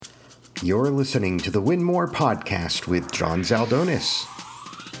You're listening to the Win More podcast with John Zaldonis.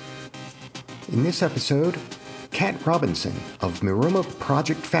 In this episode, Kat Robinson of Miroma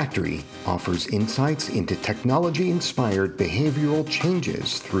Project Factory offers insights into technology-inspired behavioral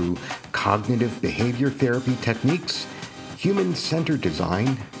changes through cognitive behavior therapy techniques, human-centered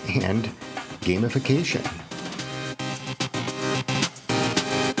design, and gamification.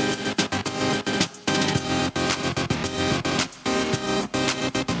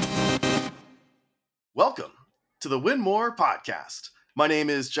 Welcome to the Win More podcast. My name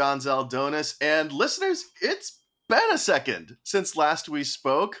is John Zaldonis, and listeners, it's been a second since last we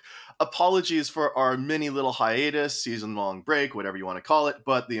spoke. Apologies for our mini little hiatus, season-long break, whatever you want to call it,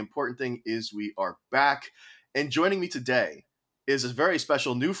 but the important thing is we are back. And joining me today is a very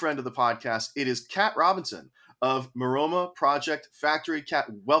special new friend of the podcast. It is Kat Robinson of Miroma Project Factory. Kat,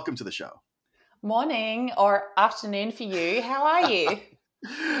 welcome to the show. Morning or afternoon for you. How are you?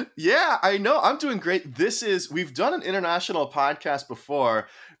 Yeah, I know. I'm doing great. We've done an international podcast before,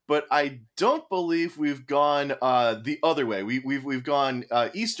 but I don't believe we've gone the other way. We've gone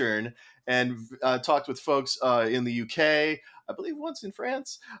Eastern and talked with folks in the UK. I believe once in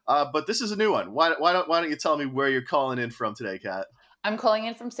France, but this is a new one. Why don't you tell me where you're calling in from today, Kat? I'm calling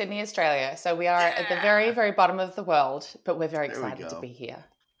in from Sydney, Australia. So we are at the very, very bottom of the world, but we're very excited to be here.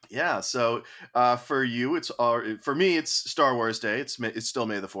 Yeah, so for you, for me, it's Star Wars Day. It's still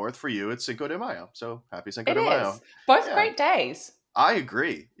May the 4th. For you, it's Cinco de Mayo. So happy Cinco de Mayo. It is. Both great days. I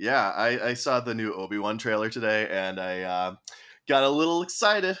agree. Yeah, I saw the new Obi-Wan trailer today, and I got a little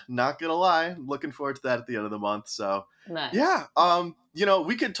excited. Not gonna lie, I'm looking forward to that at the end of the month. So Nice. Yeah,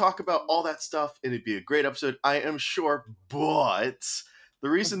 we could talk about all that stuff, and it'd be a great episode, I am sure. But the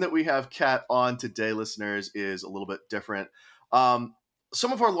reason that we have Kat on today, listeners, is a little bit different.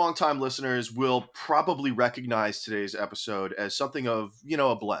 Some of our longtime listeners will probably recognize today's episode as something of,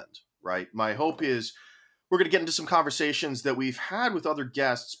 a blend, right? My hope is we're going to get into some conversations that we've had with other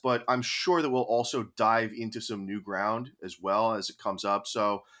guests, but I'm sure that we'll also dive into some new ground as well as it comes up.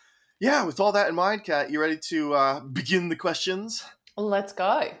 So, yeah, with all that in mind, Kat, you ready to begin the questions? Let's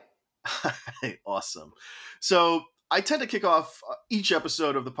go. Awesome. So I tend to kick off each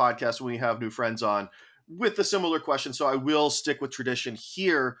episode of the podcast when we have new friends on with a similar question. So I will stick with tradition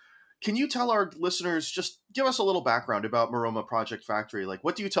here. Can you tell our listeners, just give us a little background about Miroma Project Factory? Like,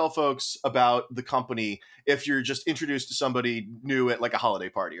 what do you tell folks about the company if you're just introduced to somebody new at like a holiday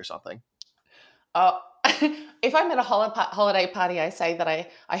party or something? If I'm at a holiday party, I say that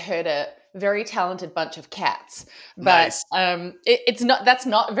I heard a very talented bunch of cats, but nice. That's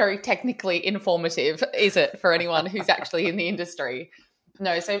not very technically informative, is it, for anyone who's actually in the industry?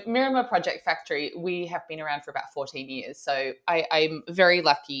 No, so Miroma Project Factory, we have been around for about 14 years. So I'm very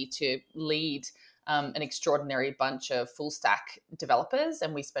lucky to lead an extraordinary bunch of full stack developers,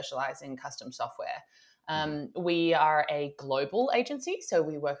 and we specialize in custom software. We are a global agency, so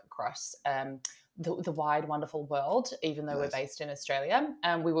we work across the wide, wonderful world, even though Nice. we're based in Australia.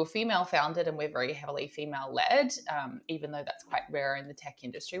 We were female founded and we're very heavily female led, even though that's quite rare in the tech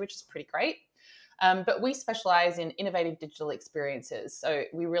industry, which is pretty great. But we specialize in innovative digital experiences. So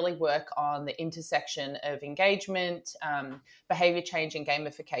we really work on the intersection of engagement, behavior change, and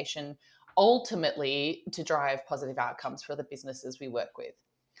gamification, ultimately to drive positive outcomes for the businesses we work with.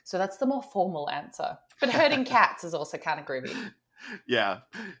 So that's the more formal answer. But herding cats is also kind of groovy. Yeah.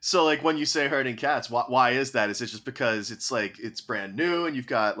 So like when you say herding cats, why is that? Is it just because it's brand new and you've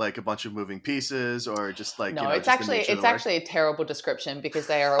got like a bunch of moving pieces, or just like, no, it's actually a terrible description because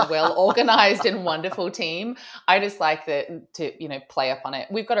they are a well organized and wonderful team. I just like to play up on it.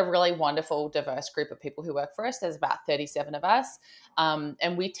 We've got a really wonderful, diverse group of people who work for us. There's about 37 of us.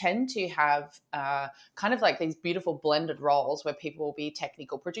 And we tend to have kind of like these beautiful blended roles where people will be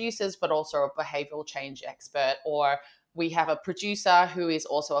technical producers, but also a behavioral change expert, or we have a producer who is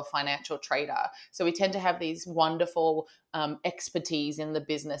also a financial trader. So we tend to have these wonderful expertise in the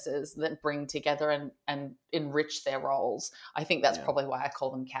businesses that bring together and enrich their roles. I think that's probably why I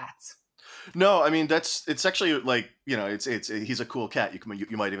call them cats. No, I mean it's actually like, it's he's a cool cat.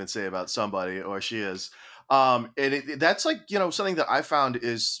 You might even say about somebody, or she is. And that's like, something that I found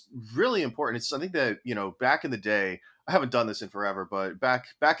is really important. It's something that, back in the day, I haven't done this in forever, but back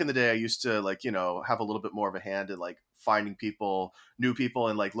in the day, I used to like, have a little bit more of a hand in like finding new people,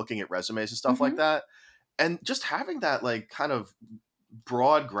 and like looking at resumes and stuff like that. And just having that like kind of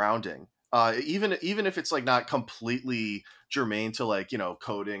broad grounding, even if it's like not completely germane to like,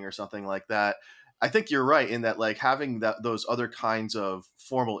 coding or something like that. I think you're right in that, like, having those other kinds of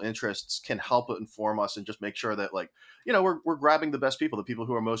formal interests can help inform us and just make sure that, like, we're grabbing the best people, the people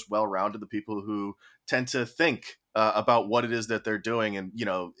who are most well-rounded, the people who tend to think about what it is that they're doing, and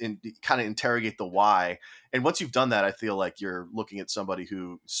kind of interrogate the why. And once you've done that, I feel like you're looking at somebody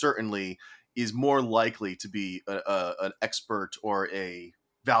who certainly is more likely to be an expert or a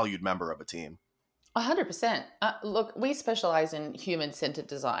valued member of a team. 100%. Look, we specialize in human-centered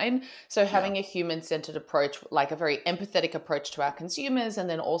design. So Yeah. having a human-centered approach, like a very empathetic approach to our consumers and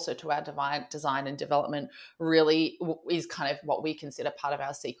then also to our design and development really is kind of what we consider part of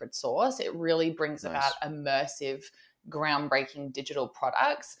our secret sauce. It really brings about Nice. immersive, groundbreaking digital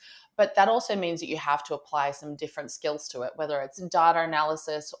products. But that also means that you have to apply some different skills to it, whether it's data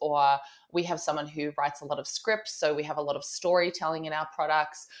analysis or we have someone who writes a lot of scripts. So we have a lot of storytelling in our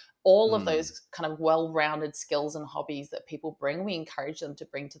products. All of Mm, those kind of well-rounded skills and hobbies that people bring, we encourage them to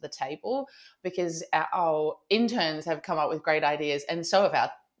bring to the table because our interns have come up with great ideas, and so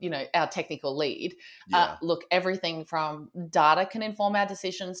have our technical lead. yeah. Look, everything from data can inform our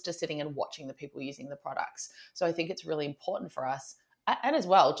decisions to sitting and watching the people using the products. So I think it's really important for us, and as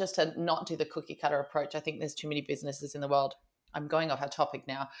well, just to not do the cookie cutter approach. I think there's too many businesses in the world. I'm going off our topic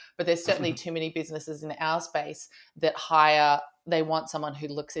now, but there's certainly too many businesses in our space that they want someone who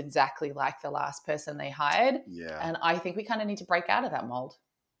looks exactly like the last person they hired. Yeah. And I think we kind of need to break out of that mold.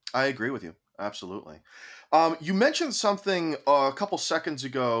 I agree with you. Absolutely. You mentioned something a couple seconds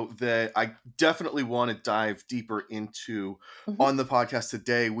ago that I definitely want to dive deeper into Mm-hmm. on the podcast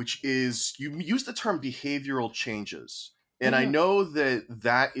today, which is you use the term behavioral changes. And I Mm-hmm. know that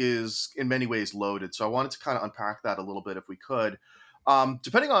that is in many ways loaded. So I wanted to kind of unpack that a little bit if we could.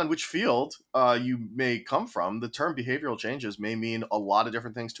 Depending on which field you may come from, the term behavioral changes may mean a lot of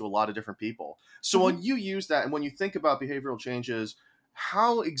different things to a lot of different people. So Mm-hmm. when you use that and when you think about behavioral changes,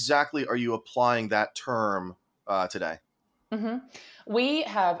 how exactly are you applying that term today? Mm-hmm. We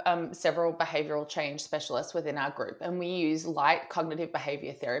have several behavioral change specialists within our group, and we use light cognitive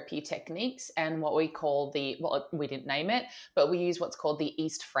behavior therapy techniques and what we call we didn't name it, but we use what's called the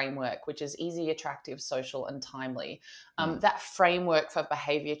EAST framework, which is easy, attractive, social, and timely. Mm, That framework for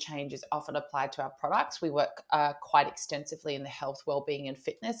behavior change is often applied to our products. We work quite extensively in the health, well-being, and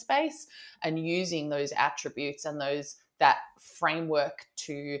fitness space, and using those attributes and that framework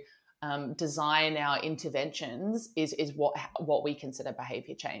to design our interventions is what we consider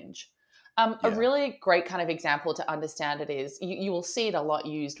behavior change. A yeah. really great kind of example to understand it is you will see it a lot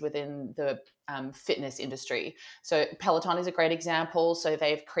used within the fitness industry. So Peloton is a great example. So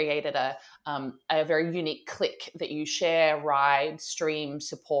they've created a very unique click that you share, ride, stream,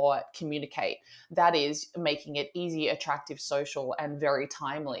 support, communicate. That is making it easy, attractive, social, and very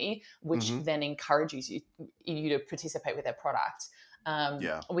timely, which Hmm. then encourages you to participate with their product.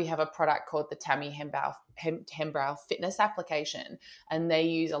 Yeah. We have a product called the Tammy Hembrow Fitness Application, and they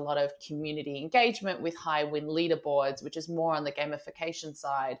use a lot of community engagement with high win leaderboards, which is more on the gamification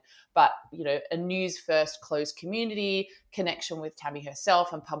side. But a news first closed community connection with Tammy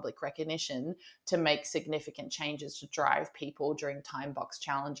herself and public recognition to make significant changes to drive people during time box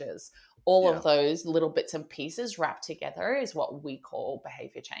challenges. All Yeah. of those little bits and pieces wrapped together is what we call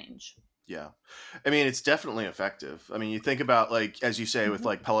behavior change. Yeah. I mean, it's definitely effective. I mean, you think about, like, as you say, with Mm-hmm.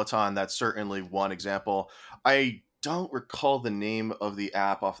 like Peloton, that's certainly one example. I don't recall the name of the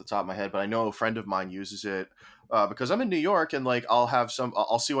app off the top of my head, but I know a friend of mine uses it because I'm in New York, and like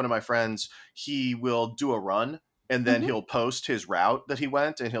I'll see one of my friends, he will do a run and then Mm-hmm. he'll post his route that he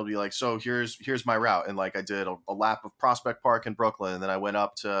went, and he'll be like, so here's my route. And like I did a lap of Prospect Park in Brooklyn, and then I went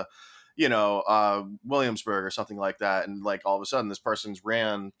up to Williamsburg or something like that. And like all of a sudden this person's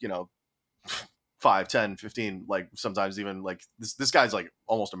ran, 5, 10, 15, like sometimes even like this guy's like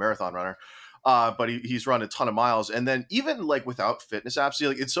almost a marathon runner. But he's run a ton of miles. And then even like without fitness apps,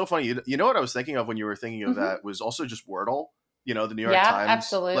 like, it's so funny. You know what I was thinking of when you were thinking of Mm-hmm. that was also just Wordle, the New York Yeah, Times. Like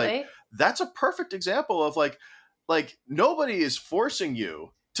absolutely. that's a perfect example of like nobody is forcing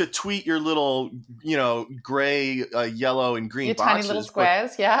you to tweet your little, gray, yellow and green Your tiny little boxes, but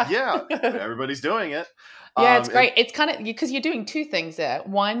squares, yeah. yeah, everybody's doing it. Yeah, it's And great. It's kind of because you're doing two things there.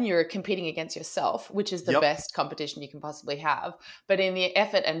 One, you're competing against yourself, which is the yep, best competition you can possibly have. But in the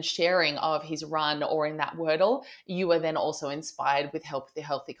effort and sharing of his run or in that Wordle, you are then also inspired with the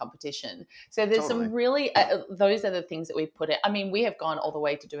healthy competition. So there's totally. some really, those are the things that we put in. I mean, we have gone all the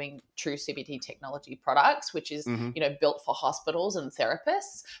way to doing true CBT technology products, which is, Hmm. built for hospitals and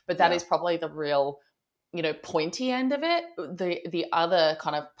therapists. But that Yeah. is probably the real pointy end of it. The other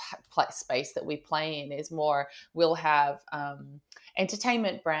kind of space that we play in is more we'll have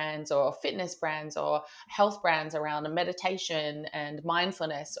entertainment brands or fitness brands or health brands around meditation and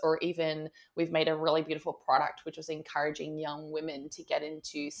mindfulness, or even we've made a really beautiful product which was encouraging young women to get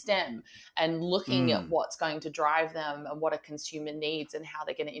into STEM and looking at Mm. what's going to drive them and what a consumer needs and how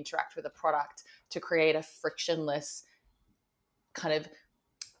they're going to interact with a product to create a frictionless kind of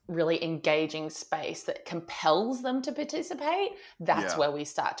really engaging space that compels them to participate. That's Yeah. where we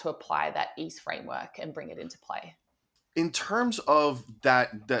start to apply that EASE framework and bring it into play. In terms of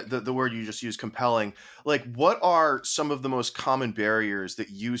the word you just used, compelling, like what are some of the most common barriers that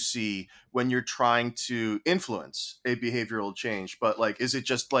you see when you're trying to influence a behavioral change? But like, is it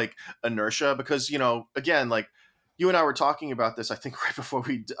just like inertia? Because, again, like you and I were talking about this, I think right before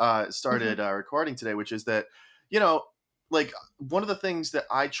we started Mm-hmm. recording today, which is that, you know, like one of the things that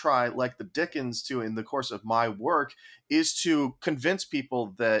I try like the Dickens to in the course of my work is to convince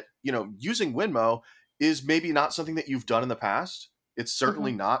people that, using Winmo is maybe not something that you've done in the past. It's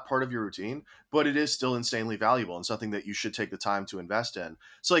certainly Mm-hmm. not part of your routine, but it is still insanely valuable and something that you should take the time to invest in.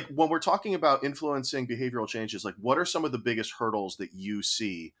 So, like, when we're talking about influencing behavioral changes, like, what are some of the biggest hurdles that you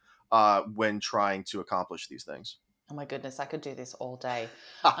see when trying to accomplish these things? Oh my goodness, I could do this all day.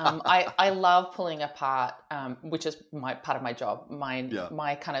 I love pulling apart, which is my part of my job. Yeah.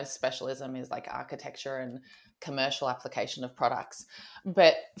 My kind of specialism is like architecture and commercial application of products.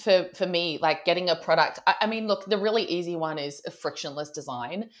 But for me, like getting a product, I mean, look, the really easy one is a frictionless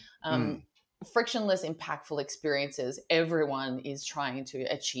design. Mm, Frictionless, impactful experiences. Everyone is trying to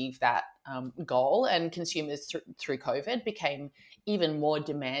achieve that goal, and consumers through COVID became even more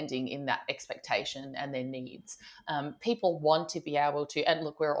demanding in that expectation and their needs. People want to be able to, and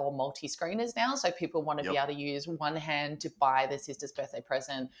look, we're all multi-screeners now, so people want to be yep. able to use one hand to buy their sister's birthday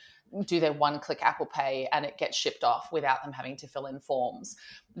present, do their one-click Apple Pay, and it gets shipped off without them having to fill in forms.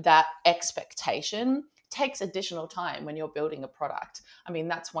 That expectation takes additional time when you're building a product. I mean,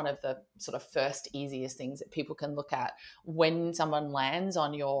 that's one of the sort of first easiest things that people can look at when someone lands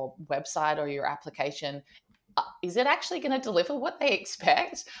on your website or your application. Is it actually going to deliver what they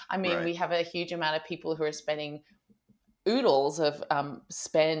expect? I mean, Right. we have a huge amount of people who are spending oodles of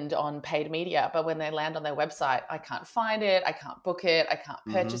spend on paid media, but when they land on their website, I can't find it, I can't book it, I can't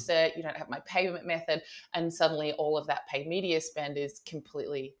Hmm. purchase it, you don't have my payment method, and suddenly all of that paid media spend is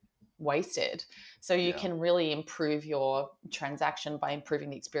completely wasted. So you Yeah. can really improve your transaction by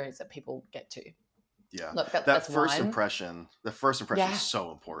improving the experience that people get to. Yeah. Look, That that's first one. impression, the first impression is Yeah.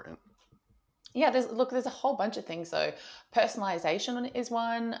 so important. Yeah, there's a whole bunch of things. So personalization is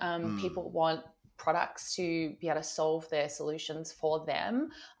one. Mm, People want products to be able to solve their solutions for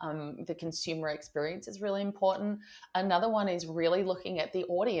them. The consumer experience is really important. Another one is really looking at the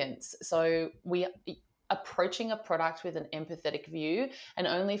audience. So we approaching a product with an empathetic view, and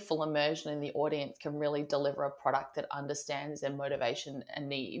only full immersion in the audience can really deliver a product that understands their motivation and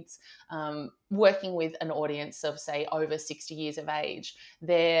needs. Working with an audience of, say, over 60 years of age,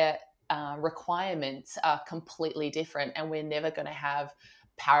 their requirements are completely different, and we're never going to have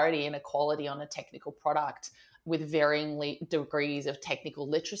parity and equality on a technical product with varying degrees of technical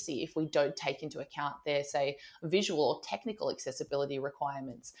literacy if we don't take into account their, say, visual or technical accessibility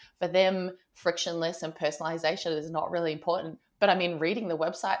requirements. For them, frictionless and personalization is not really important. But I mean, reading the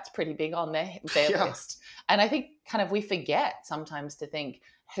website's pretty big on their yeah. list. And I think kind of we forget sometimes to think,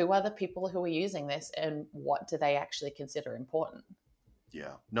 who are the people who are using this and what do they actually consider important?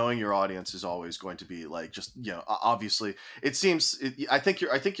 Yeah, knowing your audience is always going to be like just obviously it seems I think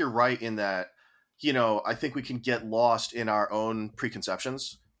you're right in that I think we can get lost in our own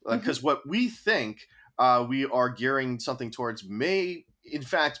preconceptions Mm-hmm. because what we think we are gearing something towards may in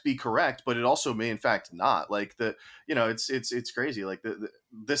fact be correct, but it also may in fact not. Like it's crazy. Like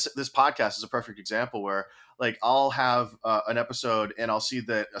this podcast is a perfect example where like I'll have an episode and I'll see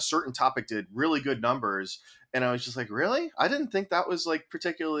that a certain topic did really good numbers and I was just like, really? I didn't think that was like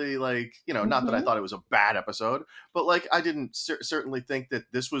particularly like, not that I Mm-hmm. thought it was a bad episode, but like I didn't certainly think that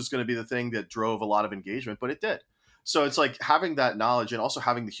this was going to be the thing that drove a lot of engagement, but it did. So it's like having that knowledge and also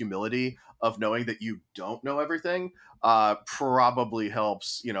having the humility of knowing that you don't know everything probably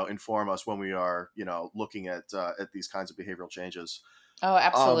helps, inform us when we are, looking at these kinds of behavioral changes. Oh, Um,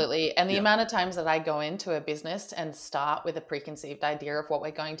 absolutely. And the yeah. amount of times that I go into a business and start with a preconceived idea of what we're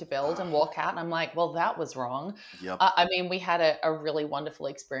going to build and walk out, and I'm like, well, that was wrong. Yep. I mean, we had a really wonderful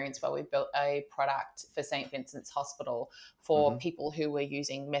experience where we built a product for St. Vincent's Hospital for Hmm. people who were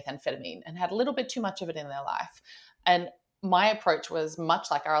using methamphetamine and had a little bit too much of it in their life. And my approach was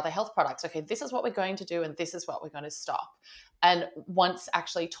much like our other health products. Okay, this is what we're going to do, and this is what we're going to stop. And once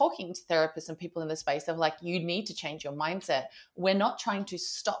actually talking to therapists and people in the space, they were like, you need to change your mindset. We're not trying to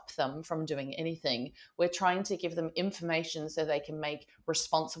stop them from doing anything. We're trying to give them information so they can make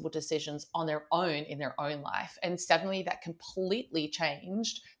responsible decisions on their own in their own life. And suddenly that completely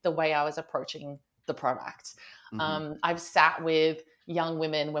changed the way I was approaching the product. I've sat with young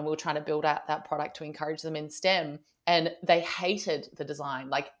women when we were trying to build out that product to encourage them in STEM, and they hated the design,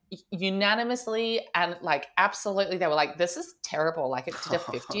 like unanimously, and like absolutely they were like, this is terrible, like did a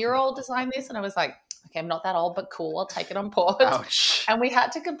 50-year-old design this? And I was like, okay, I'm not that old, but cool, I'll take it on board. Ouch. And we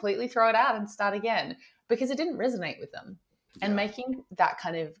had to completely throw it out and start again because it didn't resonate with them. And making that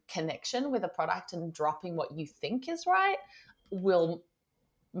kind of connection with a product and dropping what you think is right will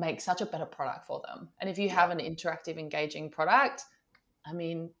make such a better product for them. And if you have an interactive, engaging product, I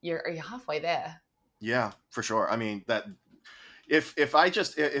mean, you're halfway there. Yeah, for sure. I mean, that if I had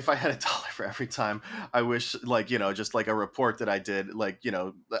 $1 for every time I wish, like, just like a report that I did, like,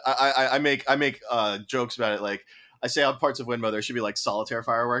 I make jokes about it. Like, I say on parts of Winmo, there should be like solitaire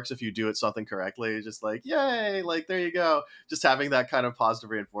fireworks if you do it something correctly. Just like, yay, like, there you go. Just having that kind of positive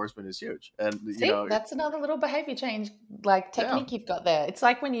reinforcement is huge. And, See, that's another little behavior change, like technique you've got there. It's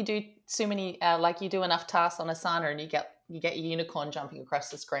like when you do so many, like you do enough tasks on Asana and you get your unicorn jumping across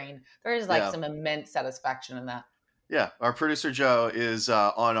the screen. There is like some immense satisfaction in that. Yeah, our producer Joe is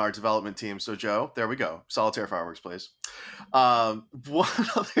on our development team. So Joe, there we go. Solitaire fireworks, please. One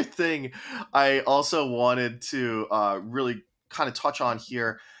other thing I also wanted to really kind of touch on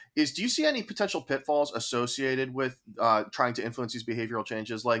here is, do you see any potential pitfalls associated with trying to influence these behavioral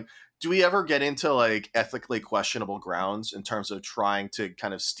changes? Like, do we ever get into like ethically questionable grounds in terms of trying to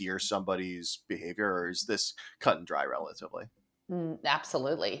kind of steer somebody's behavior, or is this cut and dry relatively?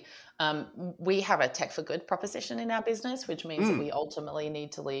 Absolutely. We have a tech for good proposition in our business, which means that we ultimately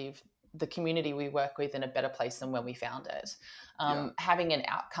need to leave the community we work with in a better place than when we found it. Having an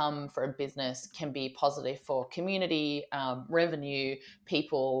outcome for a business can be positive for community, revenue,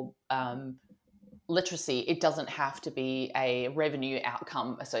 people, literacy. It doesn't have to be a revenue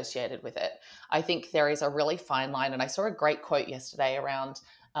outcome associated with it. I think there is a really fine line, and I saw a great quote yesterday around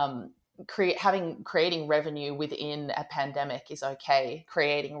creating revenue within a pandemic is okay.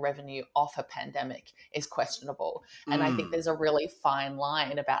 Creating revenue off a pandemic is questionable. And I think there's a really fine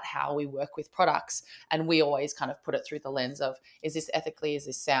line about how we work with products. And we always kind of put it through the lens of, is this ethically, is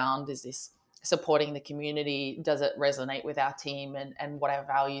this sound, is this supporting the community? Does it resonate with our team and what our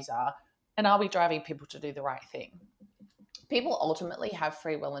values are? And are we driving people to do the right thing? People ultimately have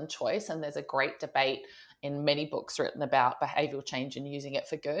free will and choice, and there's a great debate in many books written about behavioral change and using it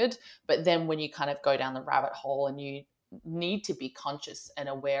for good. But then when you kind of go down the rabbit hole and you need to be conscious and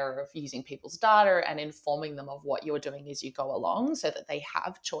aware of using people's data and informing them of what you're doing as you go along so that they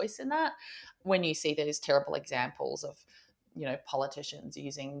have choice in that, when you see those terrible examples of politicians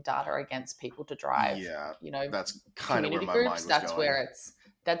using data against people to drive that's kind of where my mind was that's going. where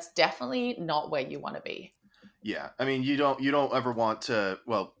that's definitely not where you want to be. Yeah, I mean, you don't ever want to.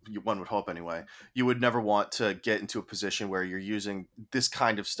 Well, one would hope anyway. You would never want to get into a position where you're using this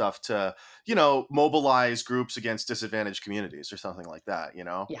kind of stuff to, mobilize groups against disadvantaged communities or something like that.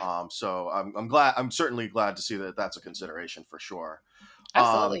 Yeah. So I'm glad. I'm certainly glad to see that that's a consideration for sure.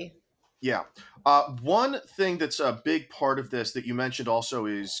 Absolutely. Yeah. One thing that's a big part of this that you mentioned also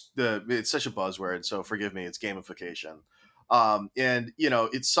is it's such a buzzword, so forgive me, it's gamification. And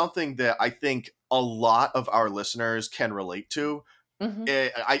it's something that I think a lot of our listeners can relate to.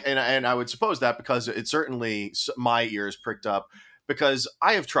 I would suppose that because it certainly my ears pricked up, because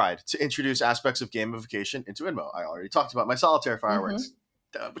I have tried to introduce aspects of gamification into Winmo. I already talked about my solitaire fireworks,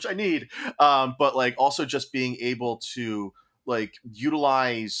 which I need, but like also just being able to like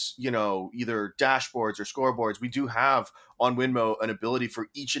utilize either dashboards or scoreboards. We do have on Winmo an ability for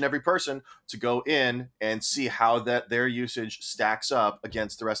each and every person to go in and see how that their usage stacks up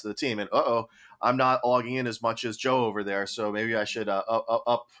against the rest of the team. And I'm not logging in as much as Joe over there, so maybe I should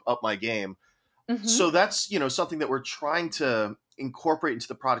up my game. So that's something that we're trying to incorporate into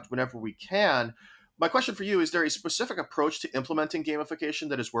the product whenever we can. My question for you, is there a specific approach to implementing gamification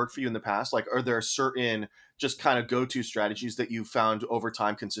that has worked for you in the past? Like, are there certain just kind of go-to strategies that you've found over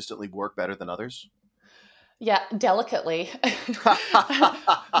time consistently work better than others? Yeah, delicately.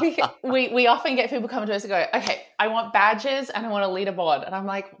 we often get people coming to us and go, okay, I want badges and I want a leaderboard. And I'm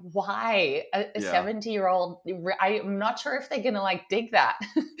like, why? A 70-year-old, I'm not sure if they're going to like dig that.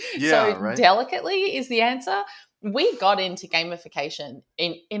 Right? Delicately is the answer. We got into gamification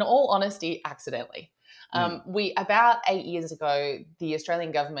in all honesty, accidentally. We about 8 years ago, the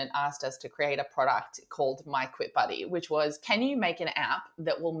Australian government asked us to create a product called My Quit Buddy, which was, can you make an app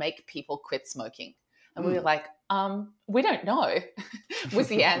that will make people quit smoking? And we were like, we don't know, was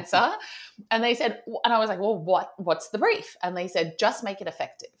the answer. And they said, and I was like, well, what's the brief? And they said, just make it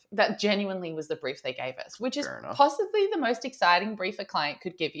effective. That genuinely was the brief they gave us, which is possibly the most exciting brief a client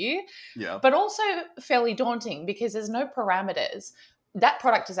could give you, but also fairly daunting because there's no parameters. That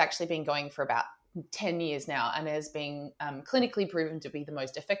product has actually been going for about 10 years now and has been clinically proven to be the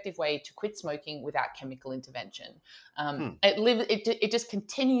most effective way to quit smoking without chemical intervention. It just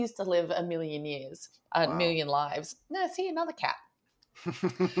continues to live a million years, a million lives. No, see, another cat.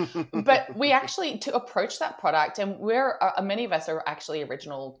 But we actually, to approach that product, and many of us are actually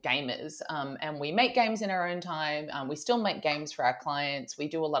original gamers, and we make games in our own time. We still make games for our clients. We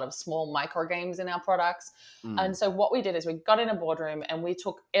do a lot of small micro games in our products. And so what we did is we got in a boardroom and we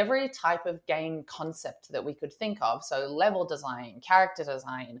took every type of game concept that we could think of. So level design, character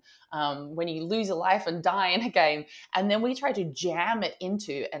design, when you lose a life and die in a game, and then we tried to jam it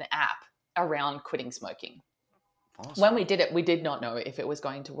into an app around quitting smoking. Awesome. When we did it, we did not know if it was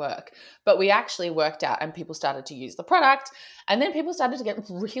going to work, but we actually worked out and people started to use the product, and then people started to get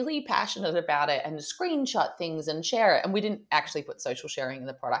really passionate about it and screenshot things and share it. And we didn't actually put social sharing in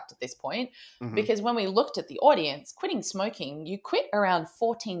the product at this point because when we looked at the audience, quitting smoking, you quit around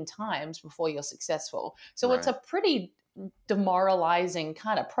 14 times before you're successful. So it's a pretty demoralizing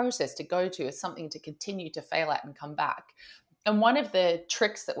kind of process to go to, as something to continue to fail at and come back. And one of the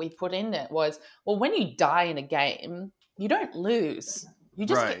tricks that we put in it was, well, when you die in a game, you don't lose. You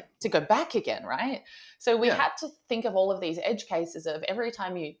just get to go back again, right? So we had to think of all of these edge cases of every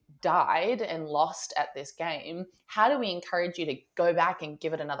time you died and lost at this game, how do we encourage you to go back and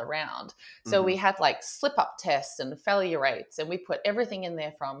give it another round? So we had like slip-up tests and failure rates, and we put everything in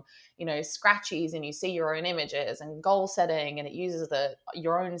there from, scratchies, and you see your own images, and goal setting, and it uses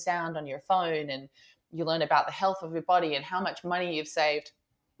your own sound on your phone, and you learn about the health of your body and how much money you've saved.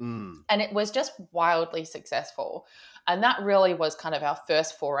 And it was just wildly successful. And that really was kind of our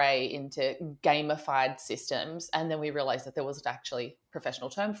first foray into gamified systems. And then we realized that there was actually a professional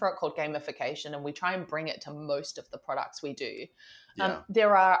term for it called gamification. And we try and bring it to most of the products we do.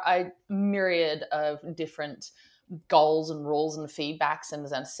 There are a myriad of different goals and rules and feedbacks and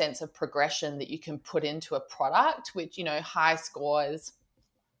a sense of progression that you can put into a product, which, high scores,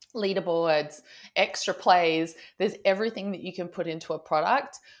 leaderboards, extra plays, there's everything that you can put into a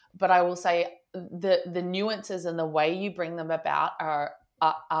product. But I will say the nuances and the way you bring them about are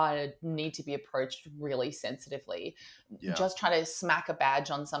need to be approached really sensitively. Just trying to smack a badge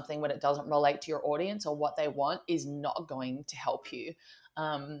on something when it doesn't relate to your audience or what they want is not going to help you.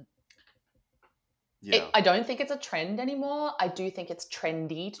 I don't think it's a trend anymore. I do think it's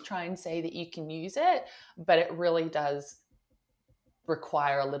trendy to try and say that you can use it, but it really does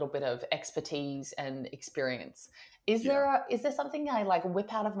require a little bit of expertise and experience. Is there something I like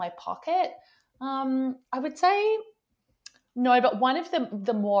whip out of my pocket? I would say no, but one of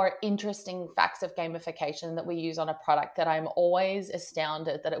the more interesting facts of gamification that we use on a product that I'm always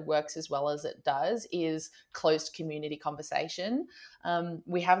astounded that it works as well as it does is closed community conversation.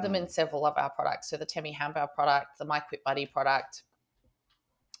 We have them in several of our products. So the Temi Hamba product, the My Quit Buddy product.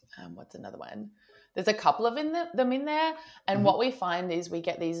 What's another one? There's a couple of them in there. And what we find is we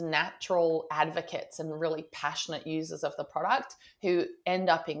get these natural advocates and really passionate users of the product who end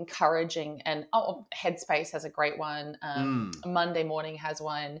up encouraging. And Headspace has a great one. Monday Morning has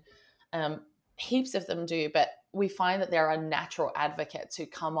one. Heaps of them do. But we find that there are natural advocates who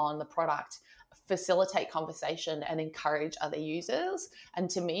come on the product, facilitate conversation and encourage other users. And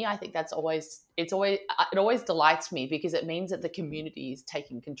to me, I think it always delights me because it means that the community is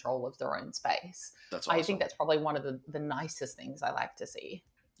taking control of their own space. That's awesome. I think that's probably one of the nicest things I like to see.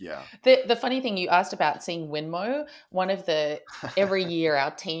 Yeah. The funny thing you asked about seeing Winmo, every year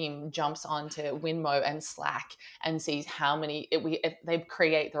our team jumps onto Winmo and Slack and sees how many they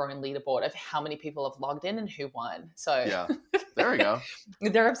create their own leaderboard of how many people have logged in and who won. So yeah, there we go.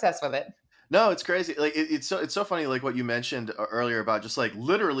 They're obsessed with it. No, it's crazy. Like it's so funny. Like what you mentioned earlier about just like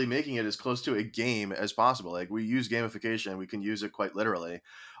literally making it as close to a game as possible. Like we use gamification, we can use it quite literally.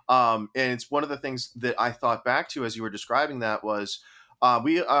 And it's one of the things that I thought back to as you were describing that was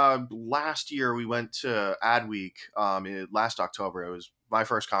we last year we went to Adweek last October. It was my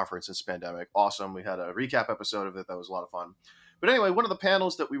first conference since pandemic. Awesome. We had a recap episode of it. That was a lot of fun. But anyway, one of the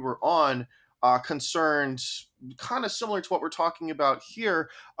panels that we were on concerned kind of similar to what we're talking about here,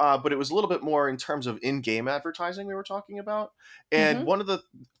 but it was a little bit more in terms of in-game advertising we were talking about. And one of the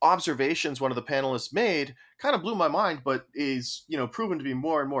observations one of the panelists made kind of blew my mind, but is, proven to be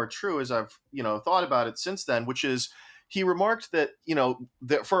more and more true as I've, thought about it since then, which is he remarked that,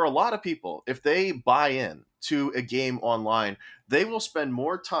 that for a lot of people, if they buy in to a game online, they will spend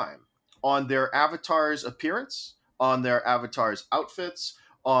more time on their avatar's appearance, on their avatar's outfits,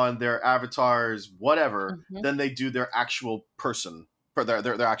 on their avatar's whatever, Mhm. than they do their actual person, for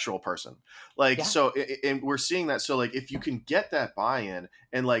their actual person. Like, Yeah. so, and we're seeing that. So like, if you can get that buy-in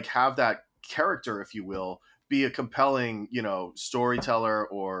and like have that character, if you will, be a compelling, storyteller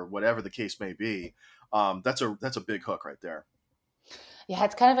or whatever the case may be, that's a big hook right there. Yeah,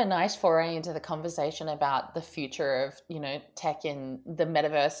 it's kind of a nice foray into the conversation about the future of, tech in the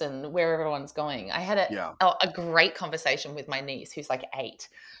metaverse and where everyone's going. I had Yeah. a great conversation with my niece, who's like 8,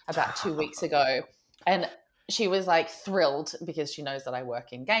 about 2 weeks ago. And she was like thrilled because she knows that I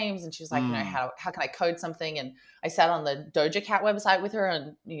work in games. And she was like, Mm, how can I code something? And I sat on the Doja Cat website with her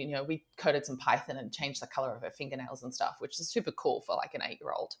and, we coded some Python and changed the color of her fingernails and stuff, which is super cool for like an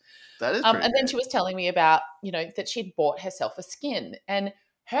 8-year-old. that is pretty And then great. she was telling me about, that she'd bought herself a skin, and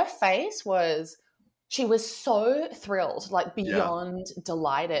her face was, she was so thrilled, like Yeah. beyond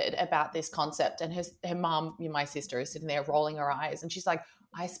delighted about this concept. And her mom, my sister, is sitting there rolling her eyes, and she's like,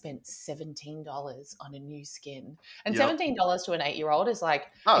 I spent $17 on a new skin. And Yep. $17 to an 8-year-old is like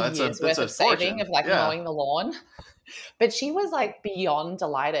a Oh, year's that's worth a of saving fortune. of like Yeah. mowing the lawn. But she was like beyond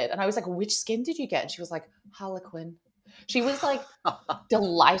delighted. And I was like, which skin did you get? And she was like, Harlequin. She was like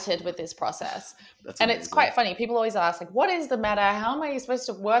delighted with this process. That's And it's amazing. quite funny. People always ask, like, what is the matter? How am I supposed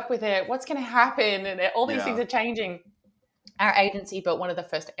to work with it? What's going to happen? And all these things Yeah. are changing. Our agency built one of the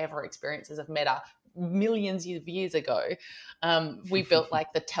first ever experiences of Meta millions of years ago. We built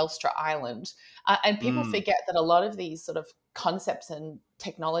like the Telstra Island. And people Mm, forget that a lot of these sort of concepts and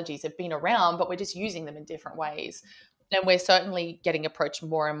technologies have been around, but we're just using them in different ways. And we're certainly getting approached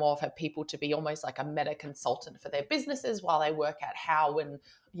more and more for people to be almost like a meta consultant for their businesses while they work out how and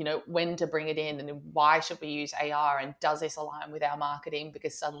when to bring it in and why should we use AR and does this align with our marketing,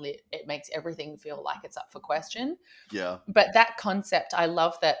 because suddenly it makes everything feel like it's up for question. yeah. But that concept, I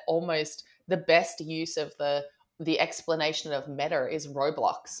love that almost the best use of the explanation of meta is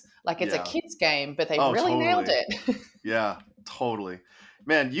Roblox. Like it's a Yeah. kid's game, but they've Oh, really nailed totally. it. Yeah, totally.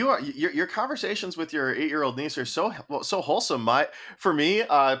 Man, your conversations with your 8-year-old niece are so wholesome. For me,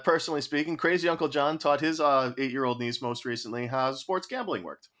 personally speaking, Crazy Uncle John taught his 8-year-old niece most recently how sports gambling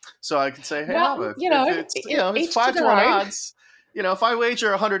worked. So I could say, hey, Well, Hava, if it's it's each to 5 to their 1 own. odds. If I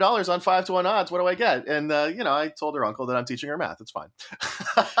wager $100 on 5 to 1 odds, what do I get? And I told her uncle that I'm teaching her math. It's fine.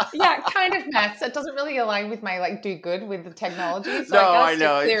 Yeah, kind of maths. It doesn't really align with my like do good with the technology, so I No, gotta I stay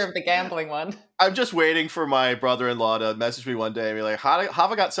know. clear of the gambling one. I'm just waiting for my brother-in-law to message me one day and be like,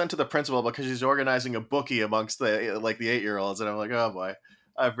 Hava got sent to the principal because she's organizing a bookie amongst the 8-year-olds, and I'm like, oh boy,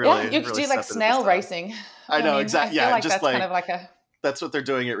 I've Yeah, really you could really do like stepped into this snail time. racing. I I know mean, I exactly. feel Yeah, like just that's kind like of like a that's what they're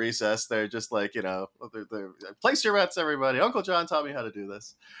doing at recess. They're just like they're place your bets, everybody. Uncle John taught me how to do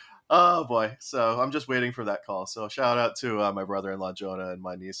this. Oh boy, so I'm just waiting for that call. So shout out to my brother-in-law Jonah and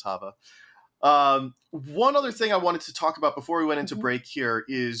my niece Hava. One other thing I wanted to talk about before we went into Mhm. break here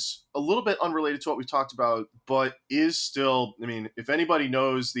is a little bit unrelated to what we talked about, but is still, I mean, if anybody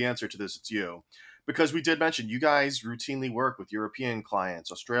knows the answer to this, it's you. Because we did mention you guys routinely work with European clients,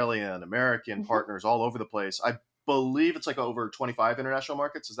 Australian, American Mhm. partners all over the place. I believe it's like over 25 international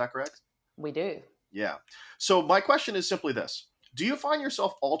markets. Is that correct? We do. Yeah. So my question is simply this. Do you find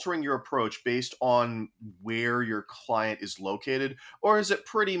yourself altering your approach based on where your client is located, or is it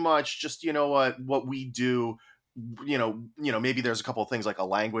pretty much just, what we do, maybe there's a couple of things like a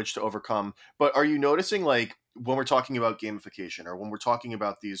language to overcome, but are you noticing, like, when we're talking about gamification or when we're talking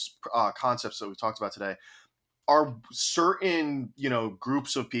about these concepts that we've talked about today, are certain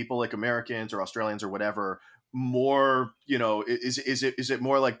groups of people like Americans or Australians or whatever more, is it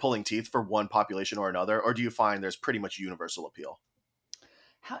more like pulling teeth for one population or another, or do you find there's pretty much universal appeal?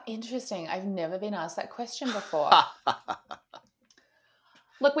 How interesting. I've never been asked that question before.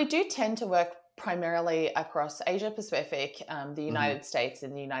 Look, we do tend to work primarily across Asia Pacific, the Hmm. United States,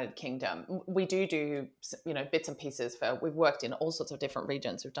 and the United Kingdom. We do bits and pieces for. We've worked in all sorts of different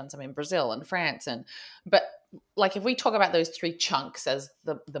regions. We've done some in Brazil and France, but like if we talk about those three chunks as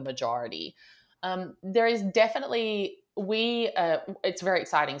the majority, there is definitely it's very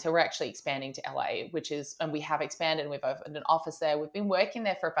exciting. So we're actually expanding to LA, and we have expanded. We've opened an office there. We've been working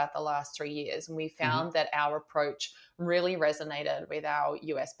there for about the last 3 years, and we Hmm. found that our approach really resonated with our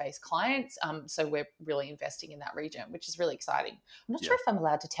US based clients. So we're really investing in that region, which is really exciting. I'm not sure Yeah. if I'm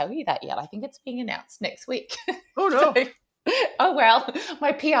allowed to tell you that yet. I think it's being announced next week. Oh So, no. oh well,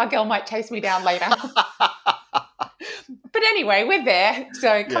 my PR girl might chase me down later. But anyway, we're there.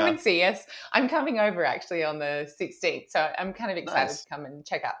 So come Yeah. and see us. I'm coming over actually on the 16th. So I'm kind of excited to Nice. come and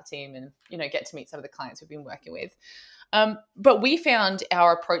check out the team and, get to meet some of the clients we've been working with. But we found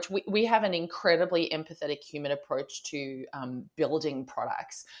our approach, we have an incredibly empathetic human approach to building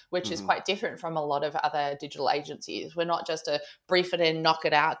products, which is quite different from a lot of other digital agencies. We're not just a brief it in, knock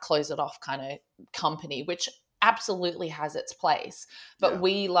it out, close it off kind of company, which absolutely has its place. But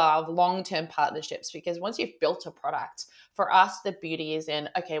we love long-term partnerships, because once you've built a product, for us, the beauty is in,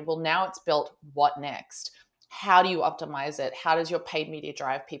 okay, well, now it's built, what next? How do you optimize it? How does your paid media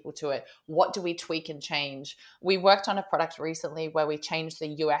drive people to it? What do we tweak and change? We worked on a product recently where we changed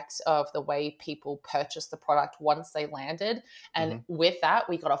the UX of the way people purchase the product once they landed. And with that,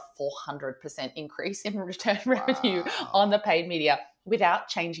 we got a 400% increase in return revenue on the paid media without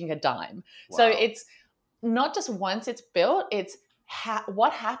changing a dime. So it's not just once it's built, it's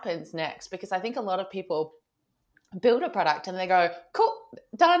what happens next. Because I think a lot of people build a product and they go, cool,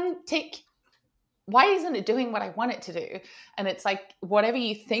 done, tick. Why isn't it doing what I want it to do? And it's like, whatever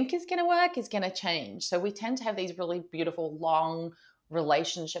you think is going to work is going to change. So we tend to have these really beautiful, long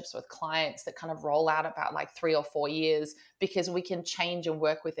relationships with clients that kind of roll out about like 3 or 4 years, because we can change and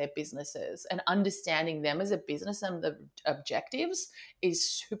work with their businesses, and understanding them as a business and the objectives is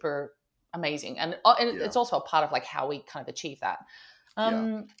super amazing. And it's also a part of like how we kind of achieve that.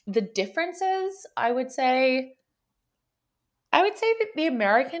 The differences, I would say that the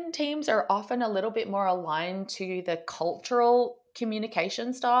American teams are often a little bit more aligned to the cultural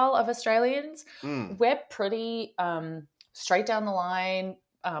communication style of Australians. We're pretty straight down the line,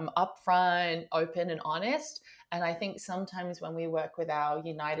 upfront, open and honest. And I think sometimes when we work with our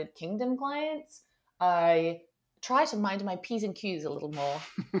United Kingdom clients, I try to mind my P's and Q's a little more.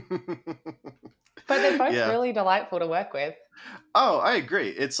 But they're both really delightful to work with. Oh, I agree.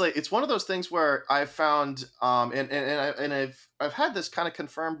 It's like, it's one of those things where I've found, and I've had this kind of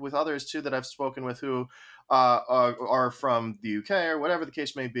confirmed with others too that I've spoken with who are from the UK or whatever the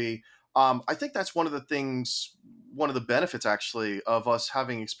case may be. I think that's one of the benefits actually of us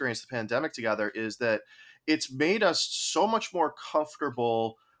having experienced the pandemic together, is that it's made us so much more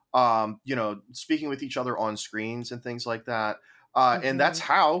comfortable, speaking with each other on screens and things like that. And that's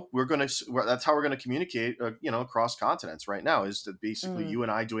how we're going to communicate, across continents right now, is to basically you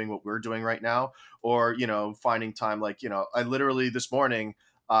and I doing what we're doing right now, or, finding time. Like, I literally this morning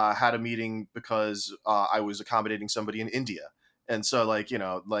had a meeting because I was accommodating somebody in India. And so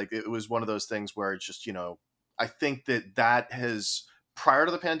it was one of those things where it's just, I think that has, prior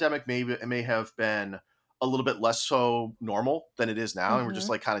to the pandemic, maybe it may have been a little bit less so normal than it is now. And we're just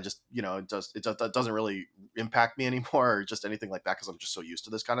like, kind of just, it doesn't really impact me anymore, or just anything like that, because I'm just so used to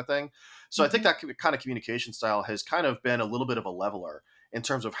this kind of thing. So I think that kind of communication style has kind of been a little bit of a leveler in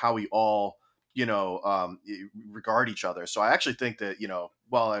terms of how we all, regard each other. So I actually think that,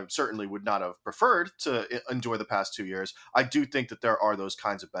 while I certainly would not have preferred to endure the past 2 years, I do think that there are those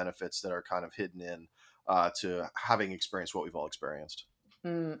kinds of benefits that are kind of hidden in to having experienced what we've all experienced.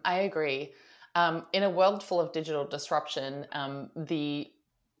 I agree. In a world full of digital disruption, the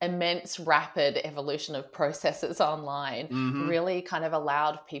immense rapid evolution of processes online really kind of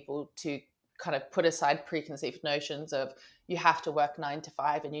allowed people to kind of put aside preconceived notions of, you have to work 9 to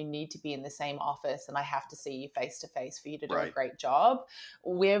 5 and you need to be in the same office and I have to see you face to face for you to do a great job.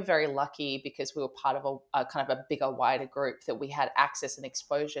 We're very lucky because we were part of a kind of a bigger, wider group, that we had access and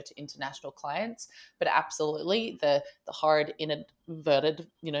exposure to international clients. But absolutely the hard inadverted,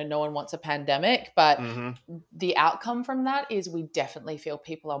 no one wants a pandemic, but the outcome from that is we definitely feel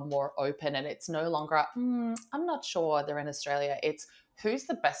people are more open, and it's no longer, I'm not sure they're in Australia. It's who's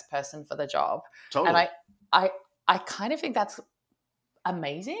the best person for the job. Totally. And I kind of think that's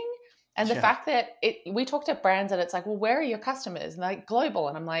amazing. And the fact that we talk to brands and it's like, well, where are your customers? And they're like, global.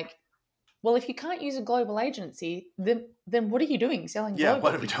 And I'm like, well, if you can't use a global agency, then what are you doing selling global? Yeah,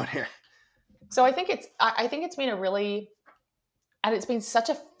 what are we doing here? So I think it's been and it's been such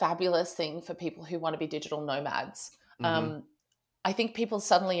a fabulous thing for people who want to be digital nomads. I think people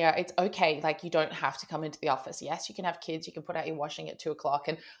suddenly it's okay. Like, you don't have to come into the office. Yes, you can have kids. You can put out your washing at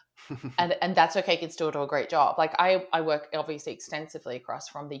 2:00 and that's okay. You can still do a great job. Like I work obviously extensively across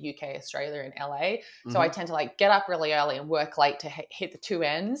from the UK, Australia and LA. So I tend to get up really early and work late to hit the two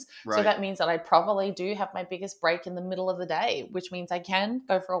ends. Right. So that means that I probably do have my biggest break in the middle of the day, which means I can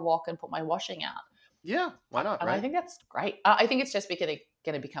go for a walk and put my washing out. Yeah, why not? And right? I think that's great. I think it's just going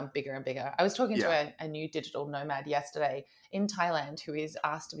to become bigger and bigger. I was talking to a new digital nomad yesterday in Thailand who is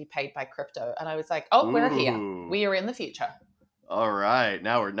asked to be paid by crypto. And I was like, we're here. We are in the future. All right.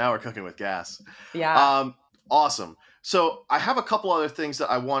 Now we're cooking with gas. Yeah. Awesome. So I have a couple other things that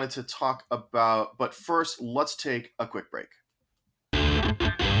I wanted to talk about, but first let's take a quick break.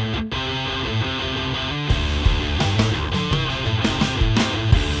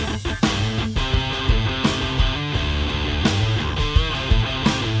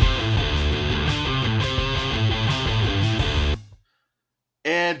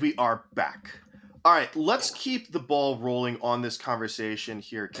 are back. All right, let's keep the ball rolling on this conversation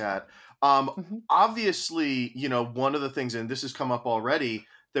here, Kat. Obviously, one of the things, and this has come up already,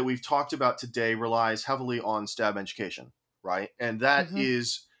 that we've talked about today relies heavily on STEM education, right? And that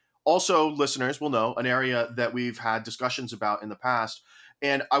is also, listeners will know, an area that we've had discussions about in the past.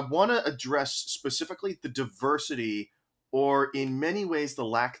 And I want to address specifically the diversity, or in many ways, the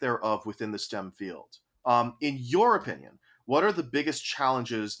lack thereof within the STEM field. In your opinion, what are the biggest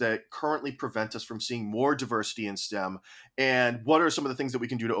challenges that currently prevent us from seeing more diversity in STEM? And what are some of the things that we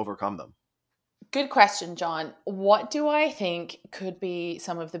can do to overcome them? Good question, John. What do I think could be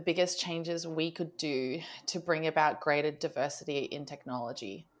some of the biggest changes we could do to bring about greater diversity in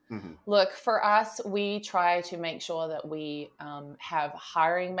technology? Look, for us, we try to make sure that we have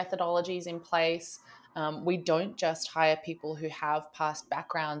hiring methodologies in place. We don't just hire people who have past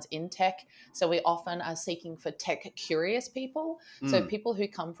backgrounds in tech. So we often are seeking for tech curious people. So people who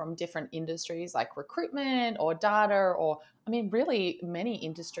come from different industries like recruitment or data, or really many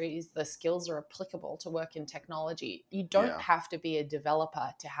industries, the skills are applicable to work in technology. You don't have to be a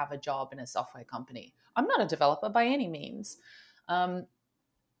developer to have a job in a software company. I'm not a developer by any means.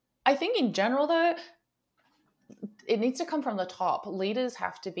 I think in general, though, it needs to come from the top. Leaders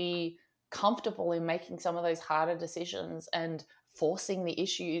have to be comfortable in making some of those harder decisions and forcing the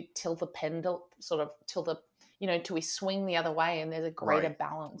issue till the pendulum till we swing the other way and there's a greater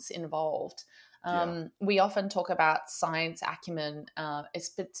balance involved. We often talk about science acumen,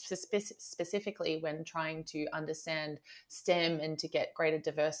 specifically when trying to understand STEM and to get greater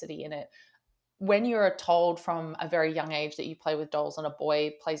diversity in it. When you're told from a very young age that you play with dolls and a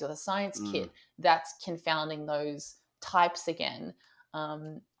boy plays with a science kit, that's confounding those types again,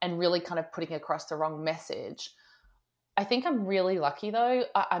 and really kind of putting across the wrong message. I think I'm really lucky, though.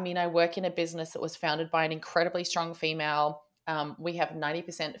 I work in a business that was founded by an incredibly strong female. We have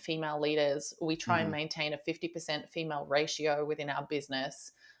 90% female leaders. We try and maintain a 50% female ratio within our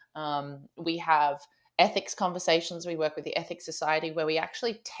business. We have ethics conversations. We work with the Ethics Society where we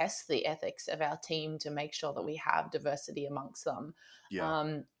actually test the ethics of our team to make sure that we have diversity amongst them.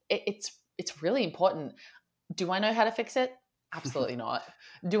 It's really important. Do I know how to fix it? Absolutely not.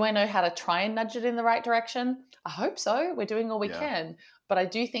 Do I know how to try and nudge it in the right direction? I hope so. We're doing all we can. But I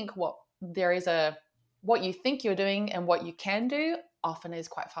do think what you think you're doing and what you can do often is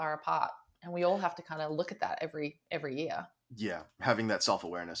quite far apart. And we all have to kind of look at that every year. Yeah, having that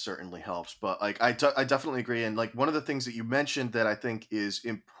self-awareness certainly helps. But I definitely agree. And one of the things that you mentioned that I think is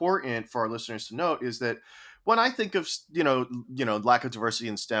important for our listeners to note is that when I think of lack of diversity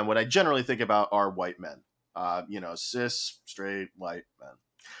in STEM, what I generally think about are white men, cis, straight, white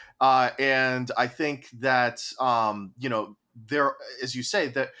men. And I think that there, as you say,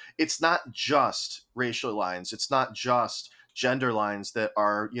 that it's not just racial lines, it's not just gender lines that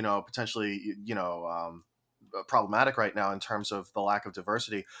are potentially problematic right now in terms of the lack of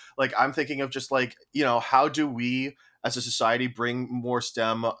diversity. I'm thinking of just how do we as a society bring more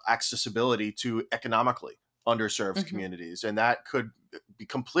STEM accessibility to economically underserved communities? And that could be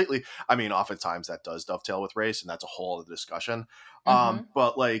completely, oftentimes that does dovetail with race, and that's a whole other discussion.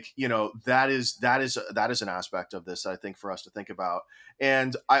 But that is an aspect of this that I think for us to think about.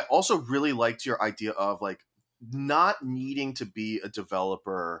 And I also really liked your idea of not needing to be a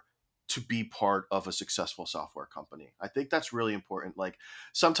developer to be part of a successful software company. I think that's really important.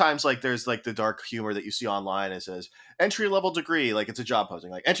 Sometimes there's the dark humor that you see online. It says entry level degree, it's a job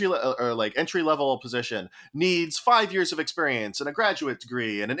posting, entry level position needs 5 years of experience and a graduate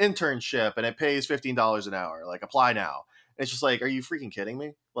degree and an internship, and it pays $15 an hour. Apply now. And it's just are you freaking kidding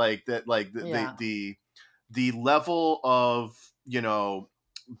me? The level of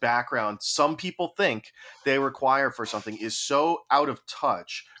background some people think they require for something is so out of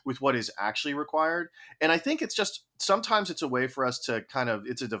touch with what is actually required. And I think it's just sometimes it's a way for us to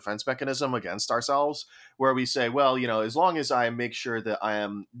it's a defense mechanism against ourselves, where we say, well, as long as I make sure that I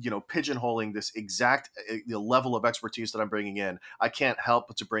am pigeonholing this exact level of expertise that I'm bringing in, I can't help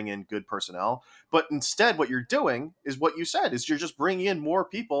but to bring in good personnel. But instead what you're doing is what you said, is you're just bringing in more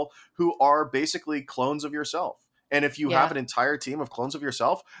people who are basically clones of yourself. And if you have an entire team of clones of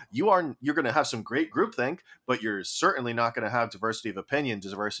yourself, you're going to have some great groupthink, but you're certainly not going to have diversity of opinion,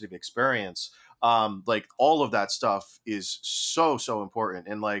 diversity of experience. All of that stuff is so, so important.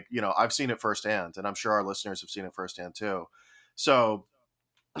 And I've seen it firsthand, and I'm sure our listeners have seen it firsthand too. So,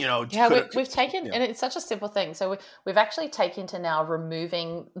 we've taken, and it's such a simple thing. So we've actually taken to now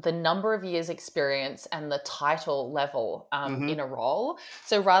removing the number of years experience and the title level in a role.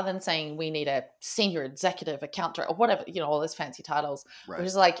 So rather than saying we need a senior executive account or whatever, all those fancy titles, which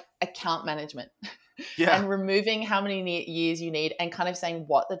is account management. Yeah. and removing how many years you need and kind of saying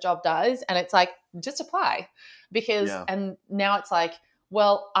what the job does. And it's like, just apply. Because, Yeah. and now it's like,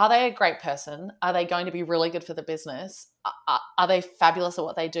 well, are they a great person? Are they going to be really good for the business? Are they fabulous at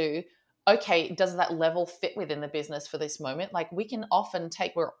what they do? Okay, does that level fit within the business for this moment? Like we can often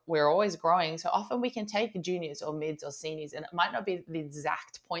take, we're always growing. So often we can take juniors or mids or seniors, and it might not be the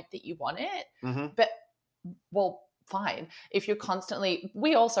exact point that you want it, Mm-hmm. but well, fine. If you're constantly,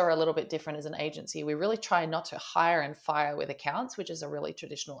 we also are a little bit different as an agency. We really try not to hire and fire with accounts, which is a really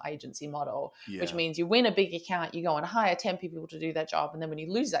traditional agency model, which Yeah. means you win a big account, you go and hire 10 people to do that job. And then when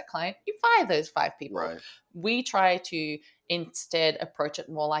you lose that client, you fire those 5 people. Right. We try to instead approach it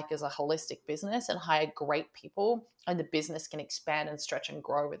more like as a holistic business and hire great people, and the business can expand and stretch and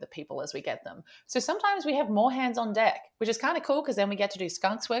grow with the people as we get them. So sometimes we have more hands on deck, which is kind of cool because then we get to do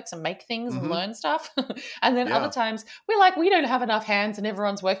skunks works and make things and Mm-hmm. learn stuff. And then other Yeah. times we're like, we don't have enough hands and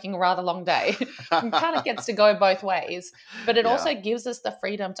everyone's working a rather long day. It kind of gets to go both ways. But it Yeah. also gives us the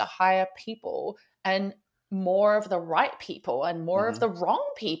freedom to hire people, and more of the right people and more of Mm-hmm. the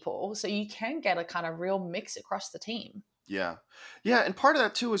wrong people. So you can get a kind of real mix across the team. Yeah. Yeah. And part of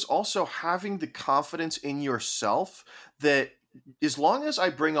that too is also having the confidence in yourself that as long as I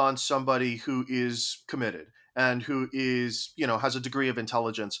bring on somebody who is committed and who is, has a degree of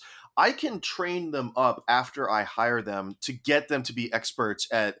intelligence, I can train them up after I hire them to get them to be experts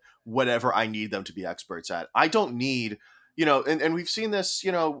at whatever I need them to be experts at. I don't need, and we've seen this,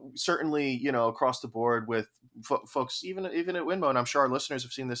 certainly, across the board with folks, even at Winmo, and I'm sure our listeners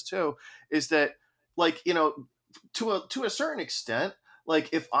have seen this too, is that like, to a certain extent, like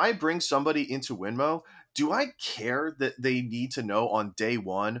if I bring somebody into Winmo, do I care that they need to know on day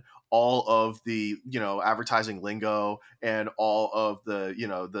one all of the advertising lingo and all of the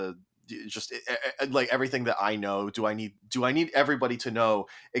the just like everything that I know? Do I need everybody to know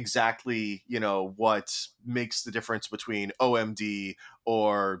exactly what makes the difference between OMD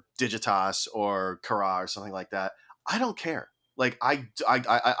or Digitas or Kara or something like that? I don't care. Like I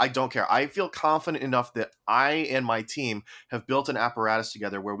don't care. I feel confident enough that I and my team have built an apparatus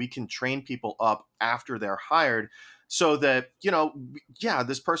together where we can train people up after they're hired, so that yeah,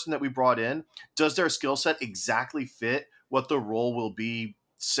 this person that we brought in, does their skill set exactly fit what the role will be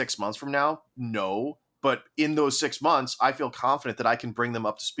 6 months from now? No. But in those 6 months, I feel confident that I can bring them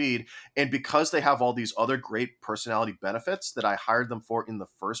up to speed. And because they have all these other great personality benefits that I hired them for in the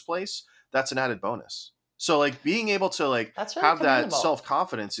first place, that's an added bonus. So like being able to like That's really have that commendable.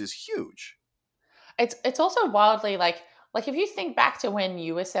 self-confidence is huge. It's also wildly like if you think back to when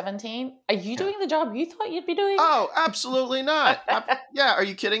you were 17, are you Yeah. doing the job you thought you'd be doing? Oh, absolutely not. Yeah, are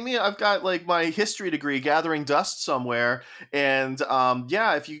you kidding me? I've got like my history degree gathering dust somewhere, and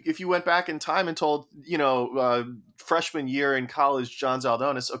yeah, if you went back in time and told freshman year in college John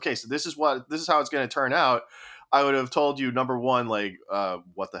Zaldonis, okay, so this is how it's going to turn out, I would have told you, number one, like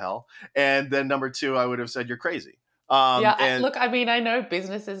what the hell, and then number two, I would have said you're crazy. Yeah, And look, I mean, I know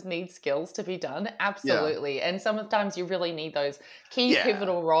businesses need skills to be done, yeah, absolutely. And sometimes you really need those key yeah,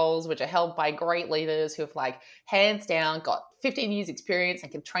 pivotal roles, which are held by great leaders who have, like, hands down, got 15 years experience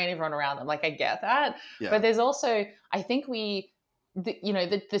and can train everyone around them. Like, I get that. yeah, But there's also, I think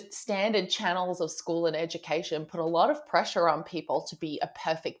the standard channels of school and education put a lot of pressure on people to be a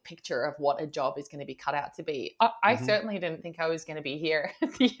perfect picture of what a job is going to be cut out to be. I hmm, certainly didn't think I was going to be here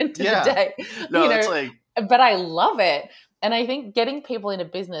at the end of the yeah. day, No, that's like but I love it. And I think getting people into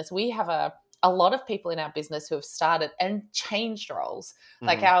business, we have a lot of people in our business who have started and changed roles.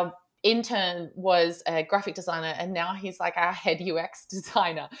 Like mhm, our intern was a graphic designer and now he's like our head UX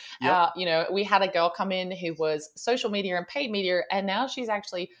designer. yep, We had a girl come in who was social media and paid media, and now she's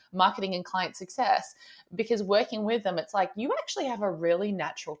actually marketing and client success. Because working with them, it's like, you actually have a really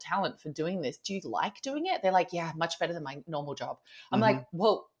natural talent for doing this. Do you like doing it? They're like, yeah, much better than my normal job. I'm like, hmm,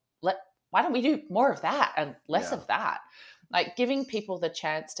 well, why don't we do more of that and less yeah, of that? Like giving people the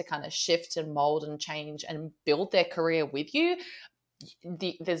chance to kind of shift and mold and change and build their career with you.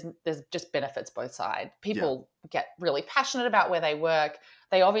 There's just benefits both sides. yeah, People get really passionate about where they work.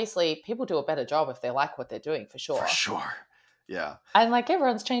 People do a better job if they like what they're doing, for for sure. sure. Yeah. And like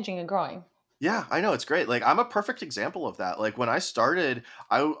everyone's changing and growing. Yeah, I know, it's great. Like I'm a perfect example of that. Like when I started,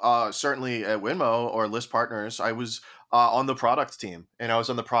 I certainly at Winmo or List Partners, I was on the product team, and I was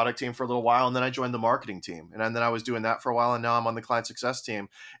on the product team for a little while, and then I joined the marketing team, and then I was doing that for a while, and now I'm on the client success team.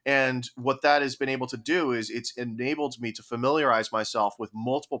 And what that has been able to do is it's enabled me to familiarize myself with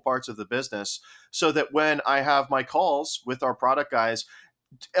multiple parts of the business, so that when I have my calls with our product guys,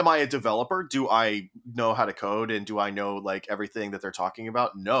 am I a developer? Do I know how to code, and do I know like everything that they're talking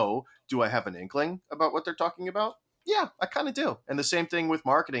about? No. Do I have an inkling about what they're talking about? Yeah, I kind of do. And the same thing with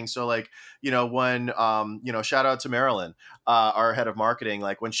marketing. So like, when, shout out to Marilyn, our head of marketing,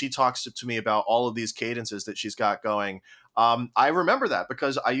 like when she talks to me about all of these cadences that she's got going, I remember that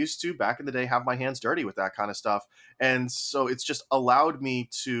because I used to back in the day have my hands dirty with that kind of stuff. And so it's just allowed me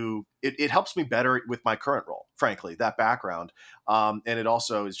to, it helps me better with my current role, frankly, that background. And it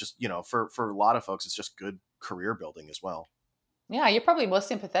also is just, for a lot of folks, it's just good career building as well. Yeah, you're probably more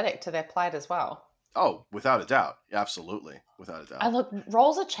sympathetic to their plight as well. Oh, without a doubt. Absolutely. Without a doubt. And look,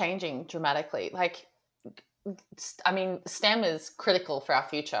 roles are changing dramatically. Like, I mean, STEM is critical for our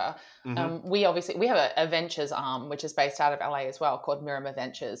future. Mm-hmm. We have a ventures arm which is based out of LA as well, called Miramar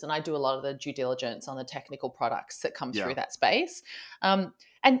Ventures, and I do a lot of the due diligence on the technical products that come Yeah. through that space. And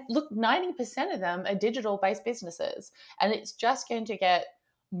look, 90% of them are digital-based businesses, and it's just going to get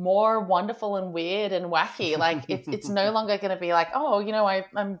more wonderful and weird and wacky. Like it's no longer going to be like, oh,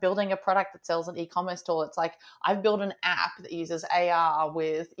 I'm building a product that sells an e-commerce tool. It's like I've built an app that uses AR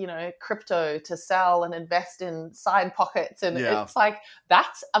with crypto to sell and invest in side pockets, and it's like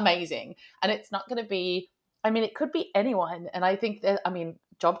that's amazing. And it's not going to be. I mean, it could be anyone. And I think that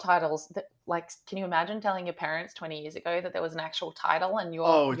job titles that, like, can you imagine telling your parents 20 years ago that there was an actual title and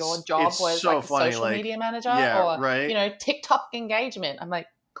your job was so like a funny, social media manager yeah, or right? TikTok engagement? I'm like,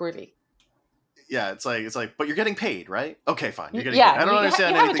 groovy. Yeah, it's like, but you're getting paid, right? Okay, fine, you're getting Yeah, paid. I don't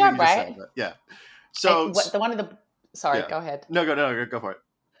understand you have a anything that job, you just right? said, but yeah. So, Sorry, yeah. go ahead. No, go for it.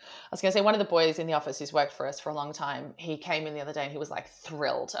 I was going to say, one of the boys in the office who's worked for us for a long time, he came in the other day and he was like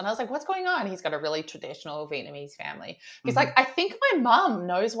thrilled. And I was like, what's going on? He's got a really traditional Vietnamese family. He's like, I think my mum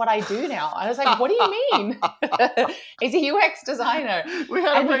knows what I do now. And I was like, what do you mean? He's a UX designer. We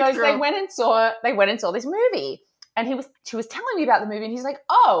had and he goes, they went and saw this movie. And she was telling me about the movie, and he's like,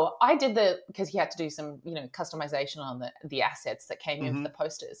 oh, I did because he had to do some, customization on the assets that came in for the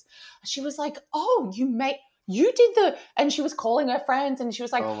posters. She was like, oh, you did and she was calling her friends, and she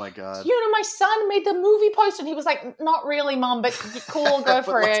was like, oh my God, my son made the movie poster. And he was like, not really, Mom, but cool, go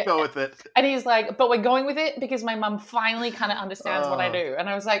for it. Let's go with it. And he's like, but we're going with it because my mum finally kind of understands what I do. And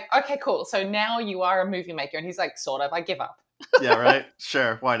I was like, okay, cool. So now you are a movie maker. And he's like, sort of, I give up. Yeah, right.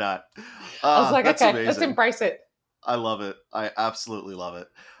 Sure. Why not? I was like, okay, amazing. Let's embrace it. I love it. I absolutely love it.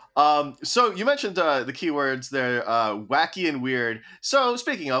 So you mentioned the keywords there, wacky and weird. So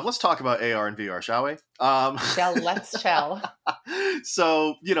speaking of, let's talk about AR and VR, shall we? Shall.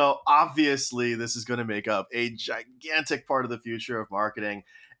 So, obviously this is going to make up a gigantic part of the future of marketing.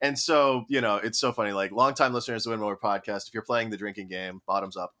 And so, it's so funny, like longtime listeners to Win More podcast, if you're playing the drinking game,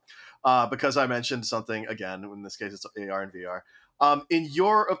 bottoms up, because I mentioned something again, in this case, it's AR and VR. In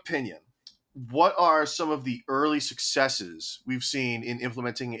your opinion, what are some of the early successes we've seen in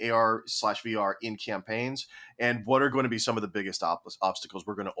implementing AR/VR in campaigns, and what are going to be some of the biggest obstacles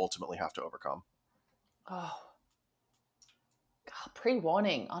we're going to ultimately have to overcome? Oh, God,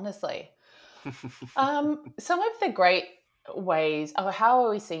 pre-warning, honestly. Some of the great ways, how are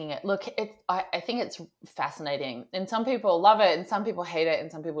we seeing it? Look, I think it's fascinating, and some people love it and some people hate it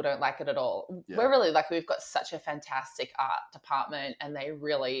and some people don't like it at all. We're really lucky. We've got such a fantastic art department, and they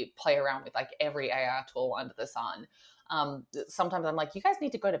really play around with like every AR tool under the sun. Sometimes I'm like, you guys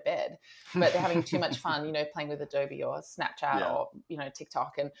need to go to bed, but they're having too much fun, playing with Adobe or Snapchat or,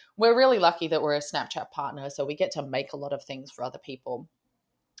 TikTok. And we're really lucky that we're a Snapchat partner, so we get to make a lot of things for other people.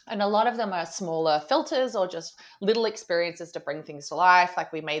 And a lot of them are smaller filters or just little experiences to bring things to life.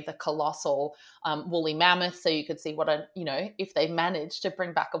 Like we made the colossal woolly mammoth, so you could see what if they managed to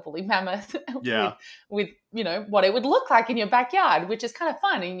bring back a woolly mammoth with what it would look like in your backyard, which is kind of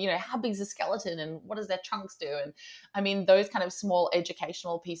fun. And how big is the skeleton and what does their trunks do? And I mean, those kind of small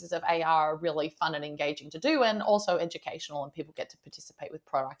educational pieces of AR are really fun and engaging to do, and also educational, and people get to participate with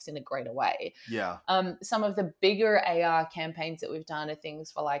products in a greater way. Yeah. Some of the bigger AR campaigns that we've done are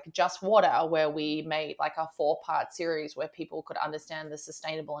things for like Just Water, where we made like a 4-part series where people could understand the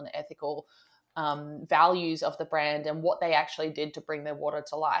sustainable and ethical values of the brand and what they actually did to bring their water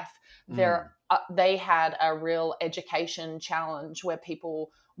to life. They had a real education challenge where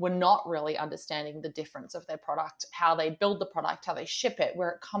people were not really understanding the difference of their product, how they build the product, how they ship it,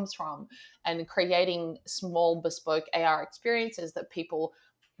 where it comes from, and creating small bespoke AR experiences that people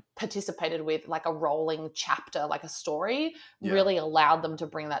participated with, like a rolling chapter, like a story, really allowed them to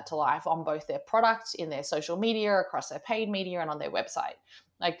bring that to life on both their product, in their social media, across their paid media, and on their website.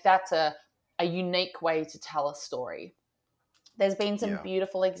 Like that's a unique way to tell a story. There's been some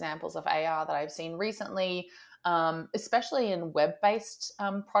beautiful examples of AR that I've seen recently, especially in web-based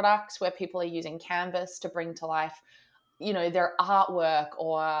products where people are using Canvas to bring to life, their artwork,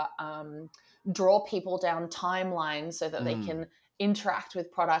 or draw people down timelines so that they can interact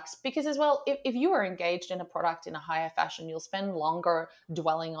with products. Because as well, if you are engaged in a product in a higher fashion, you'll spend longer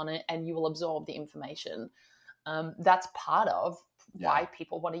dwelling on it and you will absorb the information. That's part of why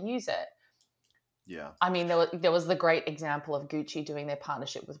people want to use it. Yeah. I mean, there was the great example of Gucci doing their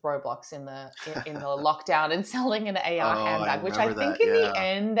partnership with Roblox in the lockdown and selling an AR handbag, which I think in the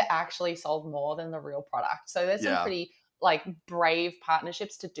end actually sold more than the real product. So there's some pretty like brave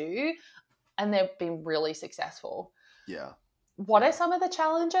partnerships to do, and they've been really successful. Yeah. What are some of the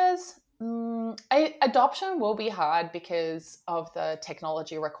challenges? Adoption will be hard because of the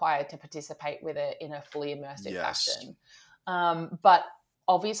technology required to participate with it in a fully immersive fashion. But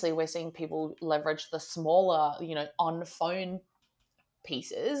obviously we're seeing people leverage the smaller, on phone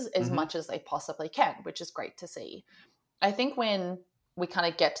pieces as much as they possibly can, which is great to see. I think when we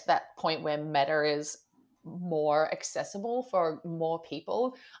kind of get to that point where Meta is more accessible for more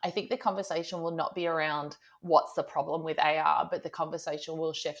people, I think the conversation will not be around what's the problem with AR, but the conversation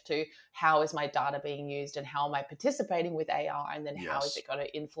will shift to how is my data being used and how am I participating with AR, and then how is it going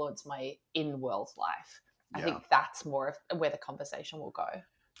to influence my in-world life. I think that's more of where the conversation will go.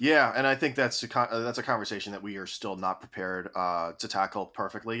 Yeah, and I think that's a conversation that we are still not prepared to tackle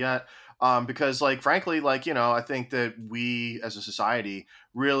perfectly yet, because, like, frankly, like, I think that we as a society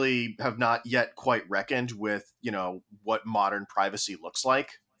really have not yet quite reckoned with what modern privacy looks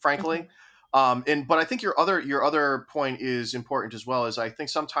like, frankly. But I think your other point is important as well. Is I think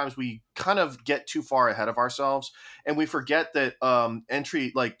sometimes we kind of get too far ahead of ourselves and we forget that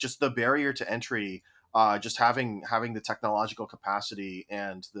entry, like just the barrier to entry. Just having the technological capacity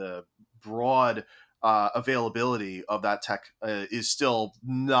and the broad availability of that tech is still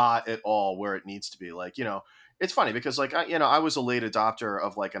not at all where it needs to be. Like, it's funny because like, I was a late adopter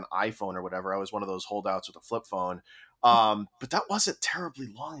of like an iPhone or whatever. I was one of those holdouts with a flip phone. But that wasn't terribly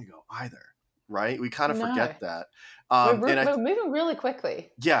long ago either. Right. We kind of forget that. We're moving really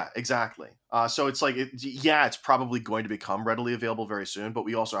quickly. Yeah, exactly. So it's like, it's probably going to become readily available very soon, but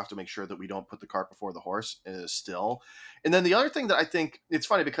we also have to make sure that we don't put the cart before the horse still. And then the other thing that I think it's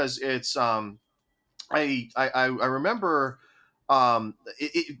funny because it's, I remember,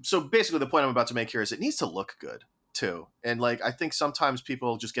 so basically the point I'm about to make here is it needs to look good too. And like, I think sometimes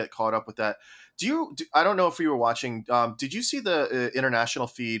people just get caught up with that. I don't know if you were watching, did you see the international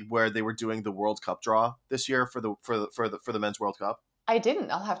feed where they were doing the World Cup draw this year for the Men's World Cup? I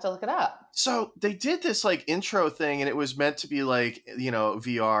didn't. I'll have to look it up. So they did this like intro thing and it was meant to be like,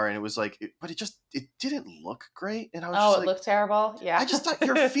 VR, and it was like, but it didn't look great. And I was just it looked terrible. Yeah. I just thought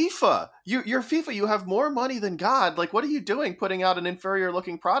you're FIFA. You're FIFA. You have more money than God. Like, what are you doing putting out an inferior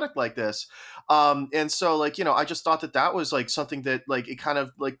looking product like this? And so like, I just thought that was like something that like, it kind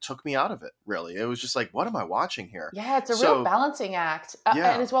of like took me out of it really. It was just like, what am I watching here? Yeah. It's a real balancing act. And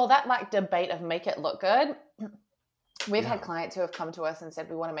as well, that like debate of make it look good. We've had clients who have come to us and said,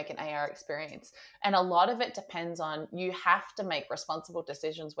 we want to make an AR experience. And a lot of it depends on, you have to make responsible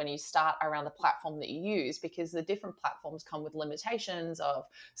decisions when you start around the platform that you use, because the different platforms come with limitations of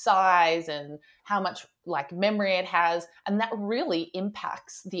size and how much like memory it has. And that really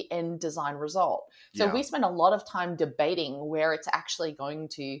impacts the end design result. So we spend a lot of time debating where it's actually going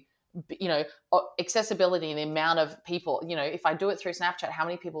to, accessibility and the amount of people, if I do it through Snapchat, how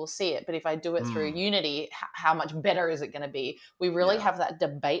many people will see it? But if I do it through Unity, how much better is it going to be? We really have that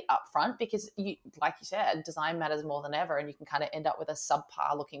debate up front because like you said, design matters more than ever. And you can kind of end up with a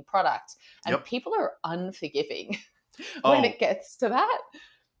subpar looking product and people are unforgiving when it gets to that.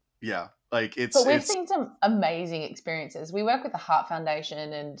 Yeah. Like but we've seen some amazing experiences. We work with the Heart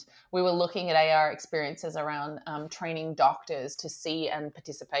Foundation and we were looking at AR experiences around training doctors to see and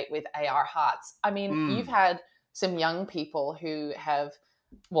participate with AR hearts. I mean, you've had some young people who have,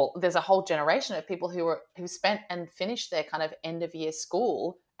 there's a whole generation of people who spent and finished their kind of end of year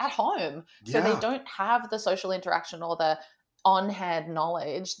school at home. So they don't have the social interaction or the on-hand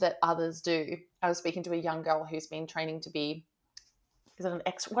knowledge that others do. I was speaking to a young girl who's been training to be, is it an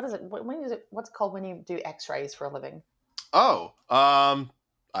X? What is it? What's it called when you do X-rays for a living? Oh,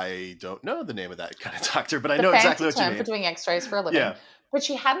 I don't know the name of that kind of doctor, but I know exactly what you mean. For doing X-rays for a living. Yeah. But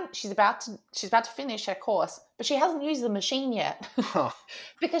she's about to finish her course, but she hasn't used the machine yet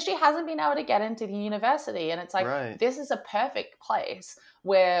because she hasn't been able to get into the university. And it's like, this is a perfect place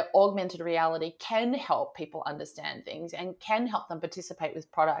where augmented reality can help people understand things and can help them participate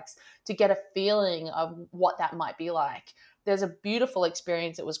with products to get a feeling of what that might be like. There's a beautiful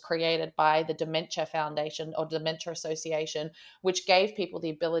experience that was created by the Dementia Foundation or Dementia Association, which gave people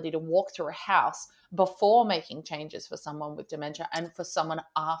the ability to walk through a house before making changes for someone with dementia and for someone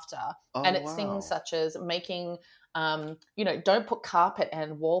after. And it's things such as making Don't put carpet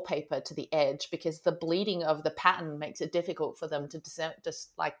and wallpaper to the edge because the bleeding of the pattern makes it difficult for them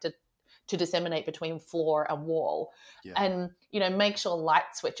to to disseminate between floor and wall. Yeah. And make sure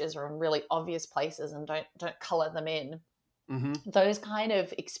light switches are in really obvious places and don't color them in. Those kind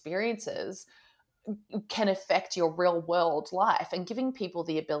of experiences can affect your real world life, and giving people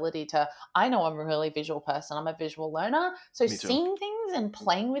the ability to, I know I'm a really visual person, I'm a visual learner, so seeing things and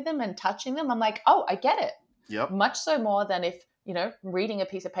playing with them and touching them, I'm like, oh, I get it. Yep. Much so more than if reading a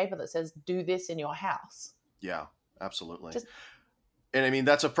piece of paper that says do this in your house. Yeah, absolutely. And I mean,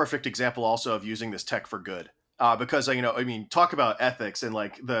 that's a perfect example also of using this tech for good. Because, talk about ethics and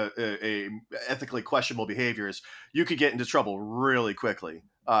like the ethically questionable behaviors. You could get into trouble really quickly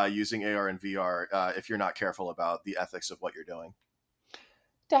using AR and VR if you're not careful about the ethics of what you're doing.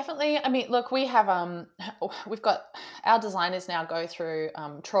 Definitely. I mean, look, we've got our designers now go through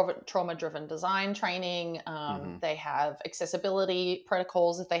trauma-driven design training. They have accessibility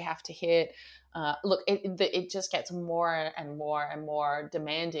protocols that they have to hit. Look, it just gets more and more and more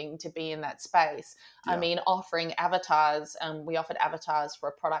demanding to be in that space. Yeah. I mean, offering avatars, we offered avatars for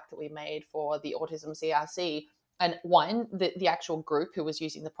a product that we made for the Autism CRC. And the actual group who was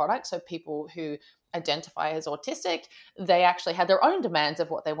using the product, so people who identify as autistic, they actually had their own demands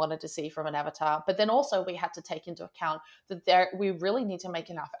of what they wanted to see from an avatar. But then also we had to take into account that we really need to make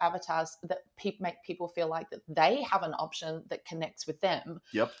enough avatars that make people feel like that they have an option that connects with them.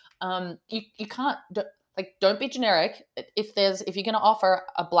 Yep. You can't don't be generic. If you're going to offer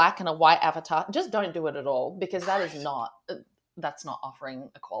a black and a white avatar, just don't do it at all, because that is that's not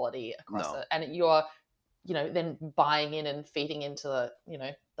offering equality across it. And you're then buying in and feeding into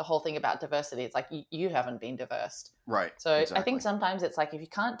the whole thing about diversity. It's like you haven't been diverse. Right. So exactly. I think sometimes it's like, if you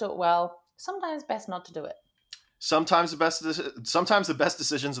can't do it well, sometimes best not to do it. Sometimes the best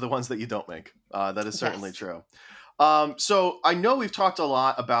decisions are the ones that you don't make. That is certainly true. So I know we've talked a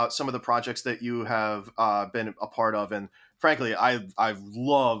lot about some of the projects that you have been a part of. And frankly, I've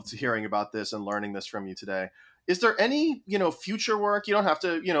loved hearing about this and learning this from you today. Is there any, future work? You don't have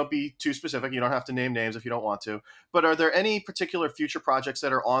to, be too specific. You don't have to name names if you don't want to. But are there any particular future projects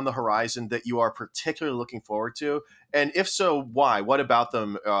that are on the horizon that you are particularly looking forward to? And if so, why? What about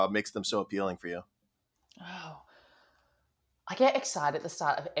them makes them so appealing for you? Oh, I get excited at the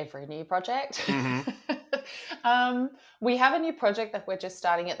start of every new project. We have a new project that we're just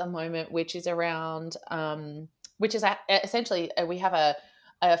starting at the moment, which is around, essentially, we have a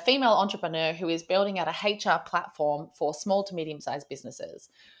female entrepreneur who is building out a HR platform for small to medium-sized businesses.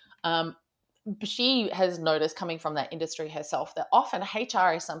 She has noticed, coming from that industry herself, that often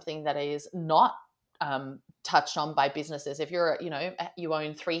HR is something that is not touched on by businesses. If you're, you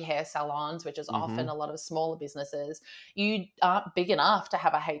own 3 hair salons, which is often a lot of smaller businesses, you aren't big enough to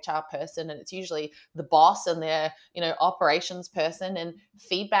have a HR person, and it's usually the boss and their, operations person, and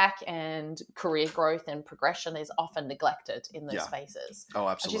feedback and career growth and progression is often neglected in those spaces. Oh,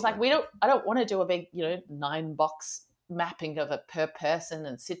 absolutely. And she's like, I don't want to do a big, 9-box mapping of it per person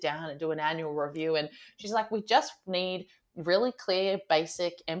and sit down and do an annual review. And she's like, we just need really clear,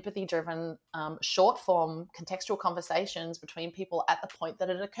 basic, empathy-driven, short-form contextual conversations between people at the point that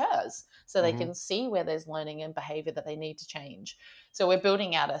it occurs, so they can see where there's learning and behavior that they need to change. So we're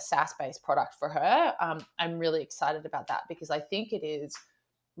building out a SaaS-based product for her. I'm really excited about that, because I think it is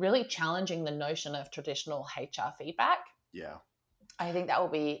really challenging the notion of traditional HR feedback. Yeah. I think that will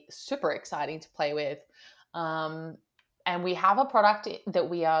be super exciting to play with. And we have a product that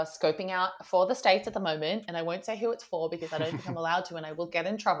we are scoping out for the States at the moment. And I won't say who it's for, because I don't think I'm allowed to, and I will get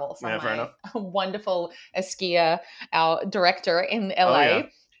in trouble from my wonderful Askia, our director in LA. Oh, yeah.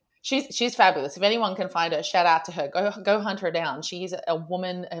 She's fabulous. If anyone can find her, shout out to her. Go hunt her down. She's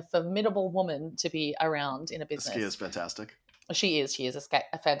a formidable woman to be around in a business. Askia is fantastic. She is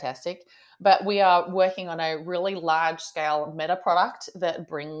a fantastic. But we are working on a really large scale meta product that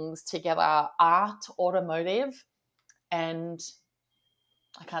brings together art, automotive, and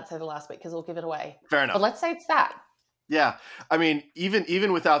I can't say the last bit because we'll give it away. Fair enough. But let's say it's that. Yeah. I mean,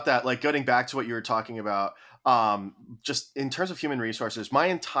 even without that, like getting back to what you were talking about, just in terms of human resources, my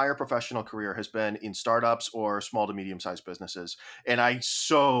entire professional career has been in startups or small to medium-sized businesses. And I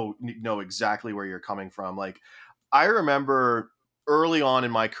so know exactly where you're coming from. Like, I remember early on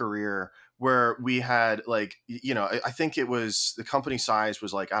in my career where we had like, I think it was, the company size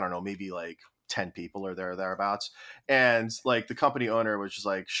was like, I don't know, maybe like 10 people or thereabouts. And like the company owner was just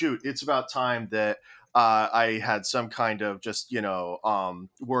like, shoot, it's about time that I had some kind of just,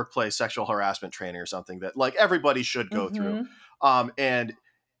 workplace sexual harassment training or something that like everybody should go through. And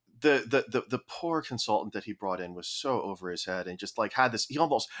the poor consultant that he brought in was so over his head and just like had this,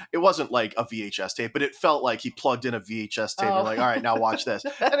 it wasn't like a VHS tape, but it felt like he plugged in a VHS tape and like, all right, now watch this.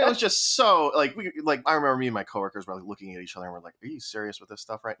 And it was just so like, I remember me and my coworkers were like looking at each other and we're like, are you serious with this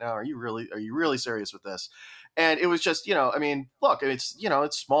stuff right now? Are you really serious with this? And it was just, I mean, look, it's,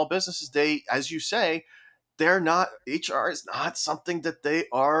 it's small businesses. They, as you say, HR is not something that they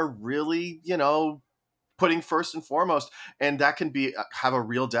are really, putting first and foremost, and that can have a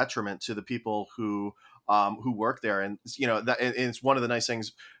real detriment to the people who work there. And that, and it's one of the nice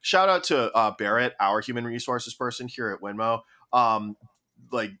things. Shout out to Barrett, our human resources person here at Winmo.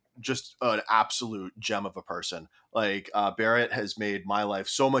 Like just an absolute gem of a person. Like Barrett has made my life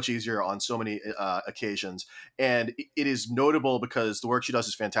so much easier on so many occasions, and it is notable because the work she does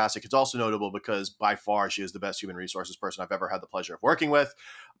is fantastic. It's also notable because by far she is the best human resources person I've ever had the pleasure of working with.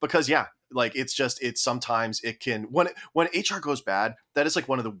 Because like it's sometimes it can, when HR goes bad, that is like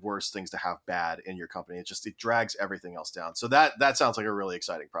one of the worst things to have bad in your company. It drags everything else down. So that sounds like a really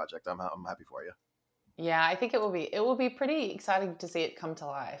exciting project. I'm happy for you. Yeah, I think it will be pretty exciting to see it come to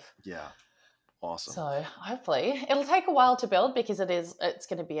life. Yeah. Awesome. So hopefully it'll take a while to build because it's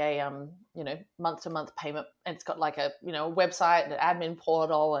going to be a month to month payment, and it's got like a website and an admin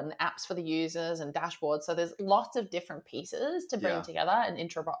portal and apps for the users and dashboards. So there's lots of different pieces to bring together, and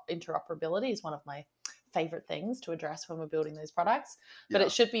interoperability is one of my favorite things to address when we're building those products. But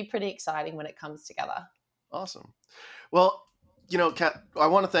it should be pretty exciting when it comes together. Awesome. Well, Kat, I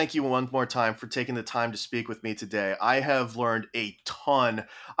want to thank you one more time for taking the time to speak with me today. I have learned a ton.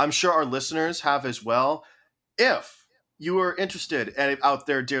 I'm sure our listeners have as well. If you are interested out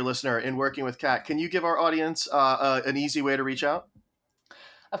there, dear listener, in working with Kat, can you give our audience an easy way to reach out?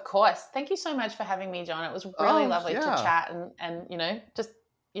 Of course. Thank you so much for having me, John. It was really lovely to chat and just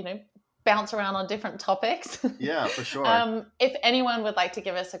bounce around on different topics. Yeah, for sure. If anyone would like to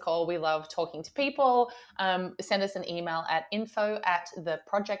give us a call, we love talking to people. Send us an email at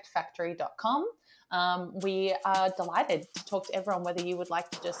info@theprojectfactory.com. We are delighted to talk to everyone, whether you would like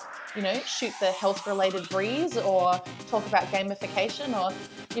to just, shoot the health-related breeze or talk about gamification, or,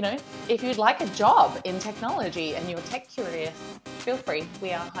 if you'd like a job in technology and you're tech curious, feel free.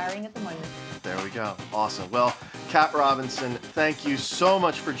 We are hiring at the moment. There we go. Awesome. Well, Kat Robinson, thank you so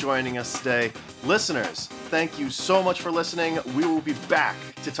much for joining us today. Listeners, thank you so much for listening. We will be back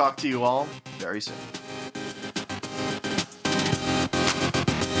to talk to you all very soon.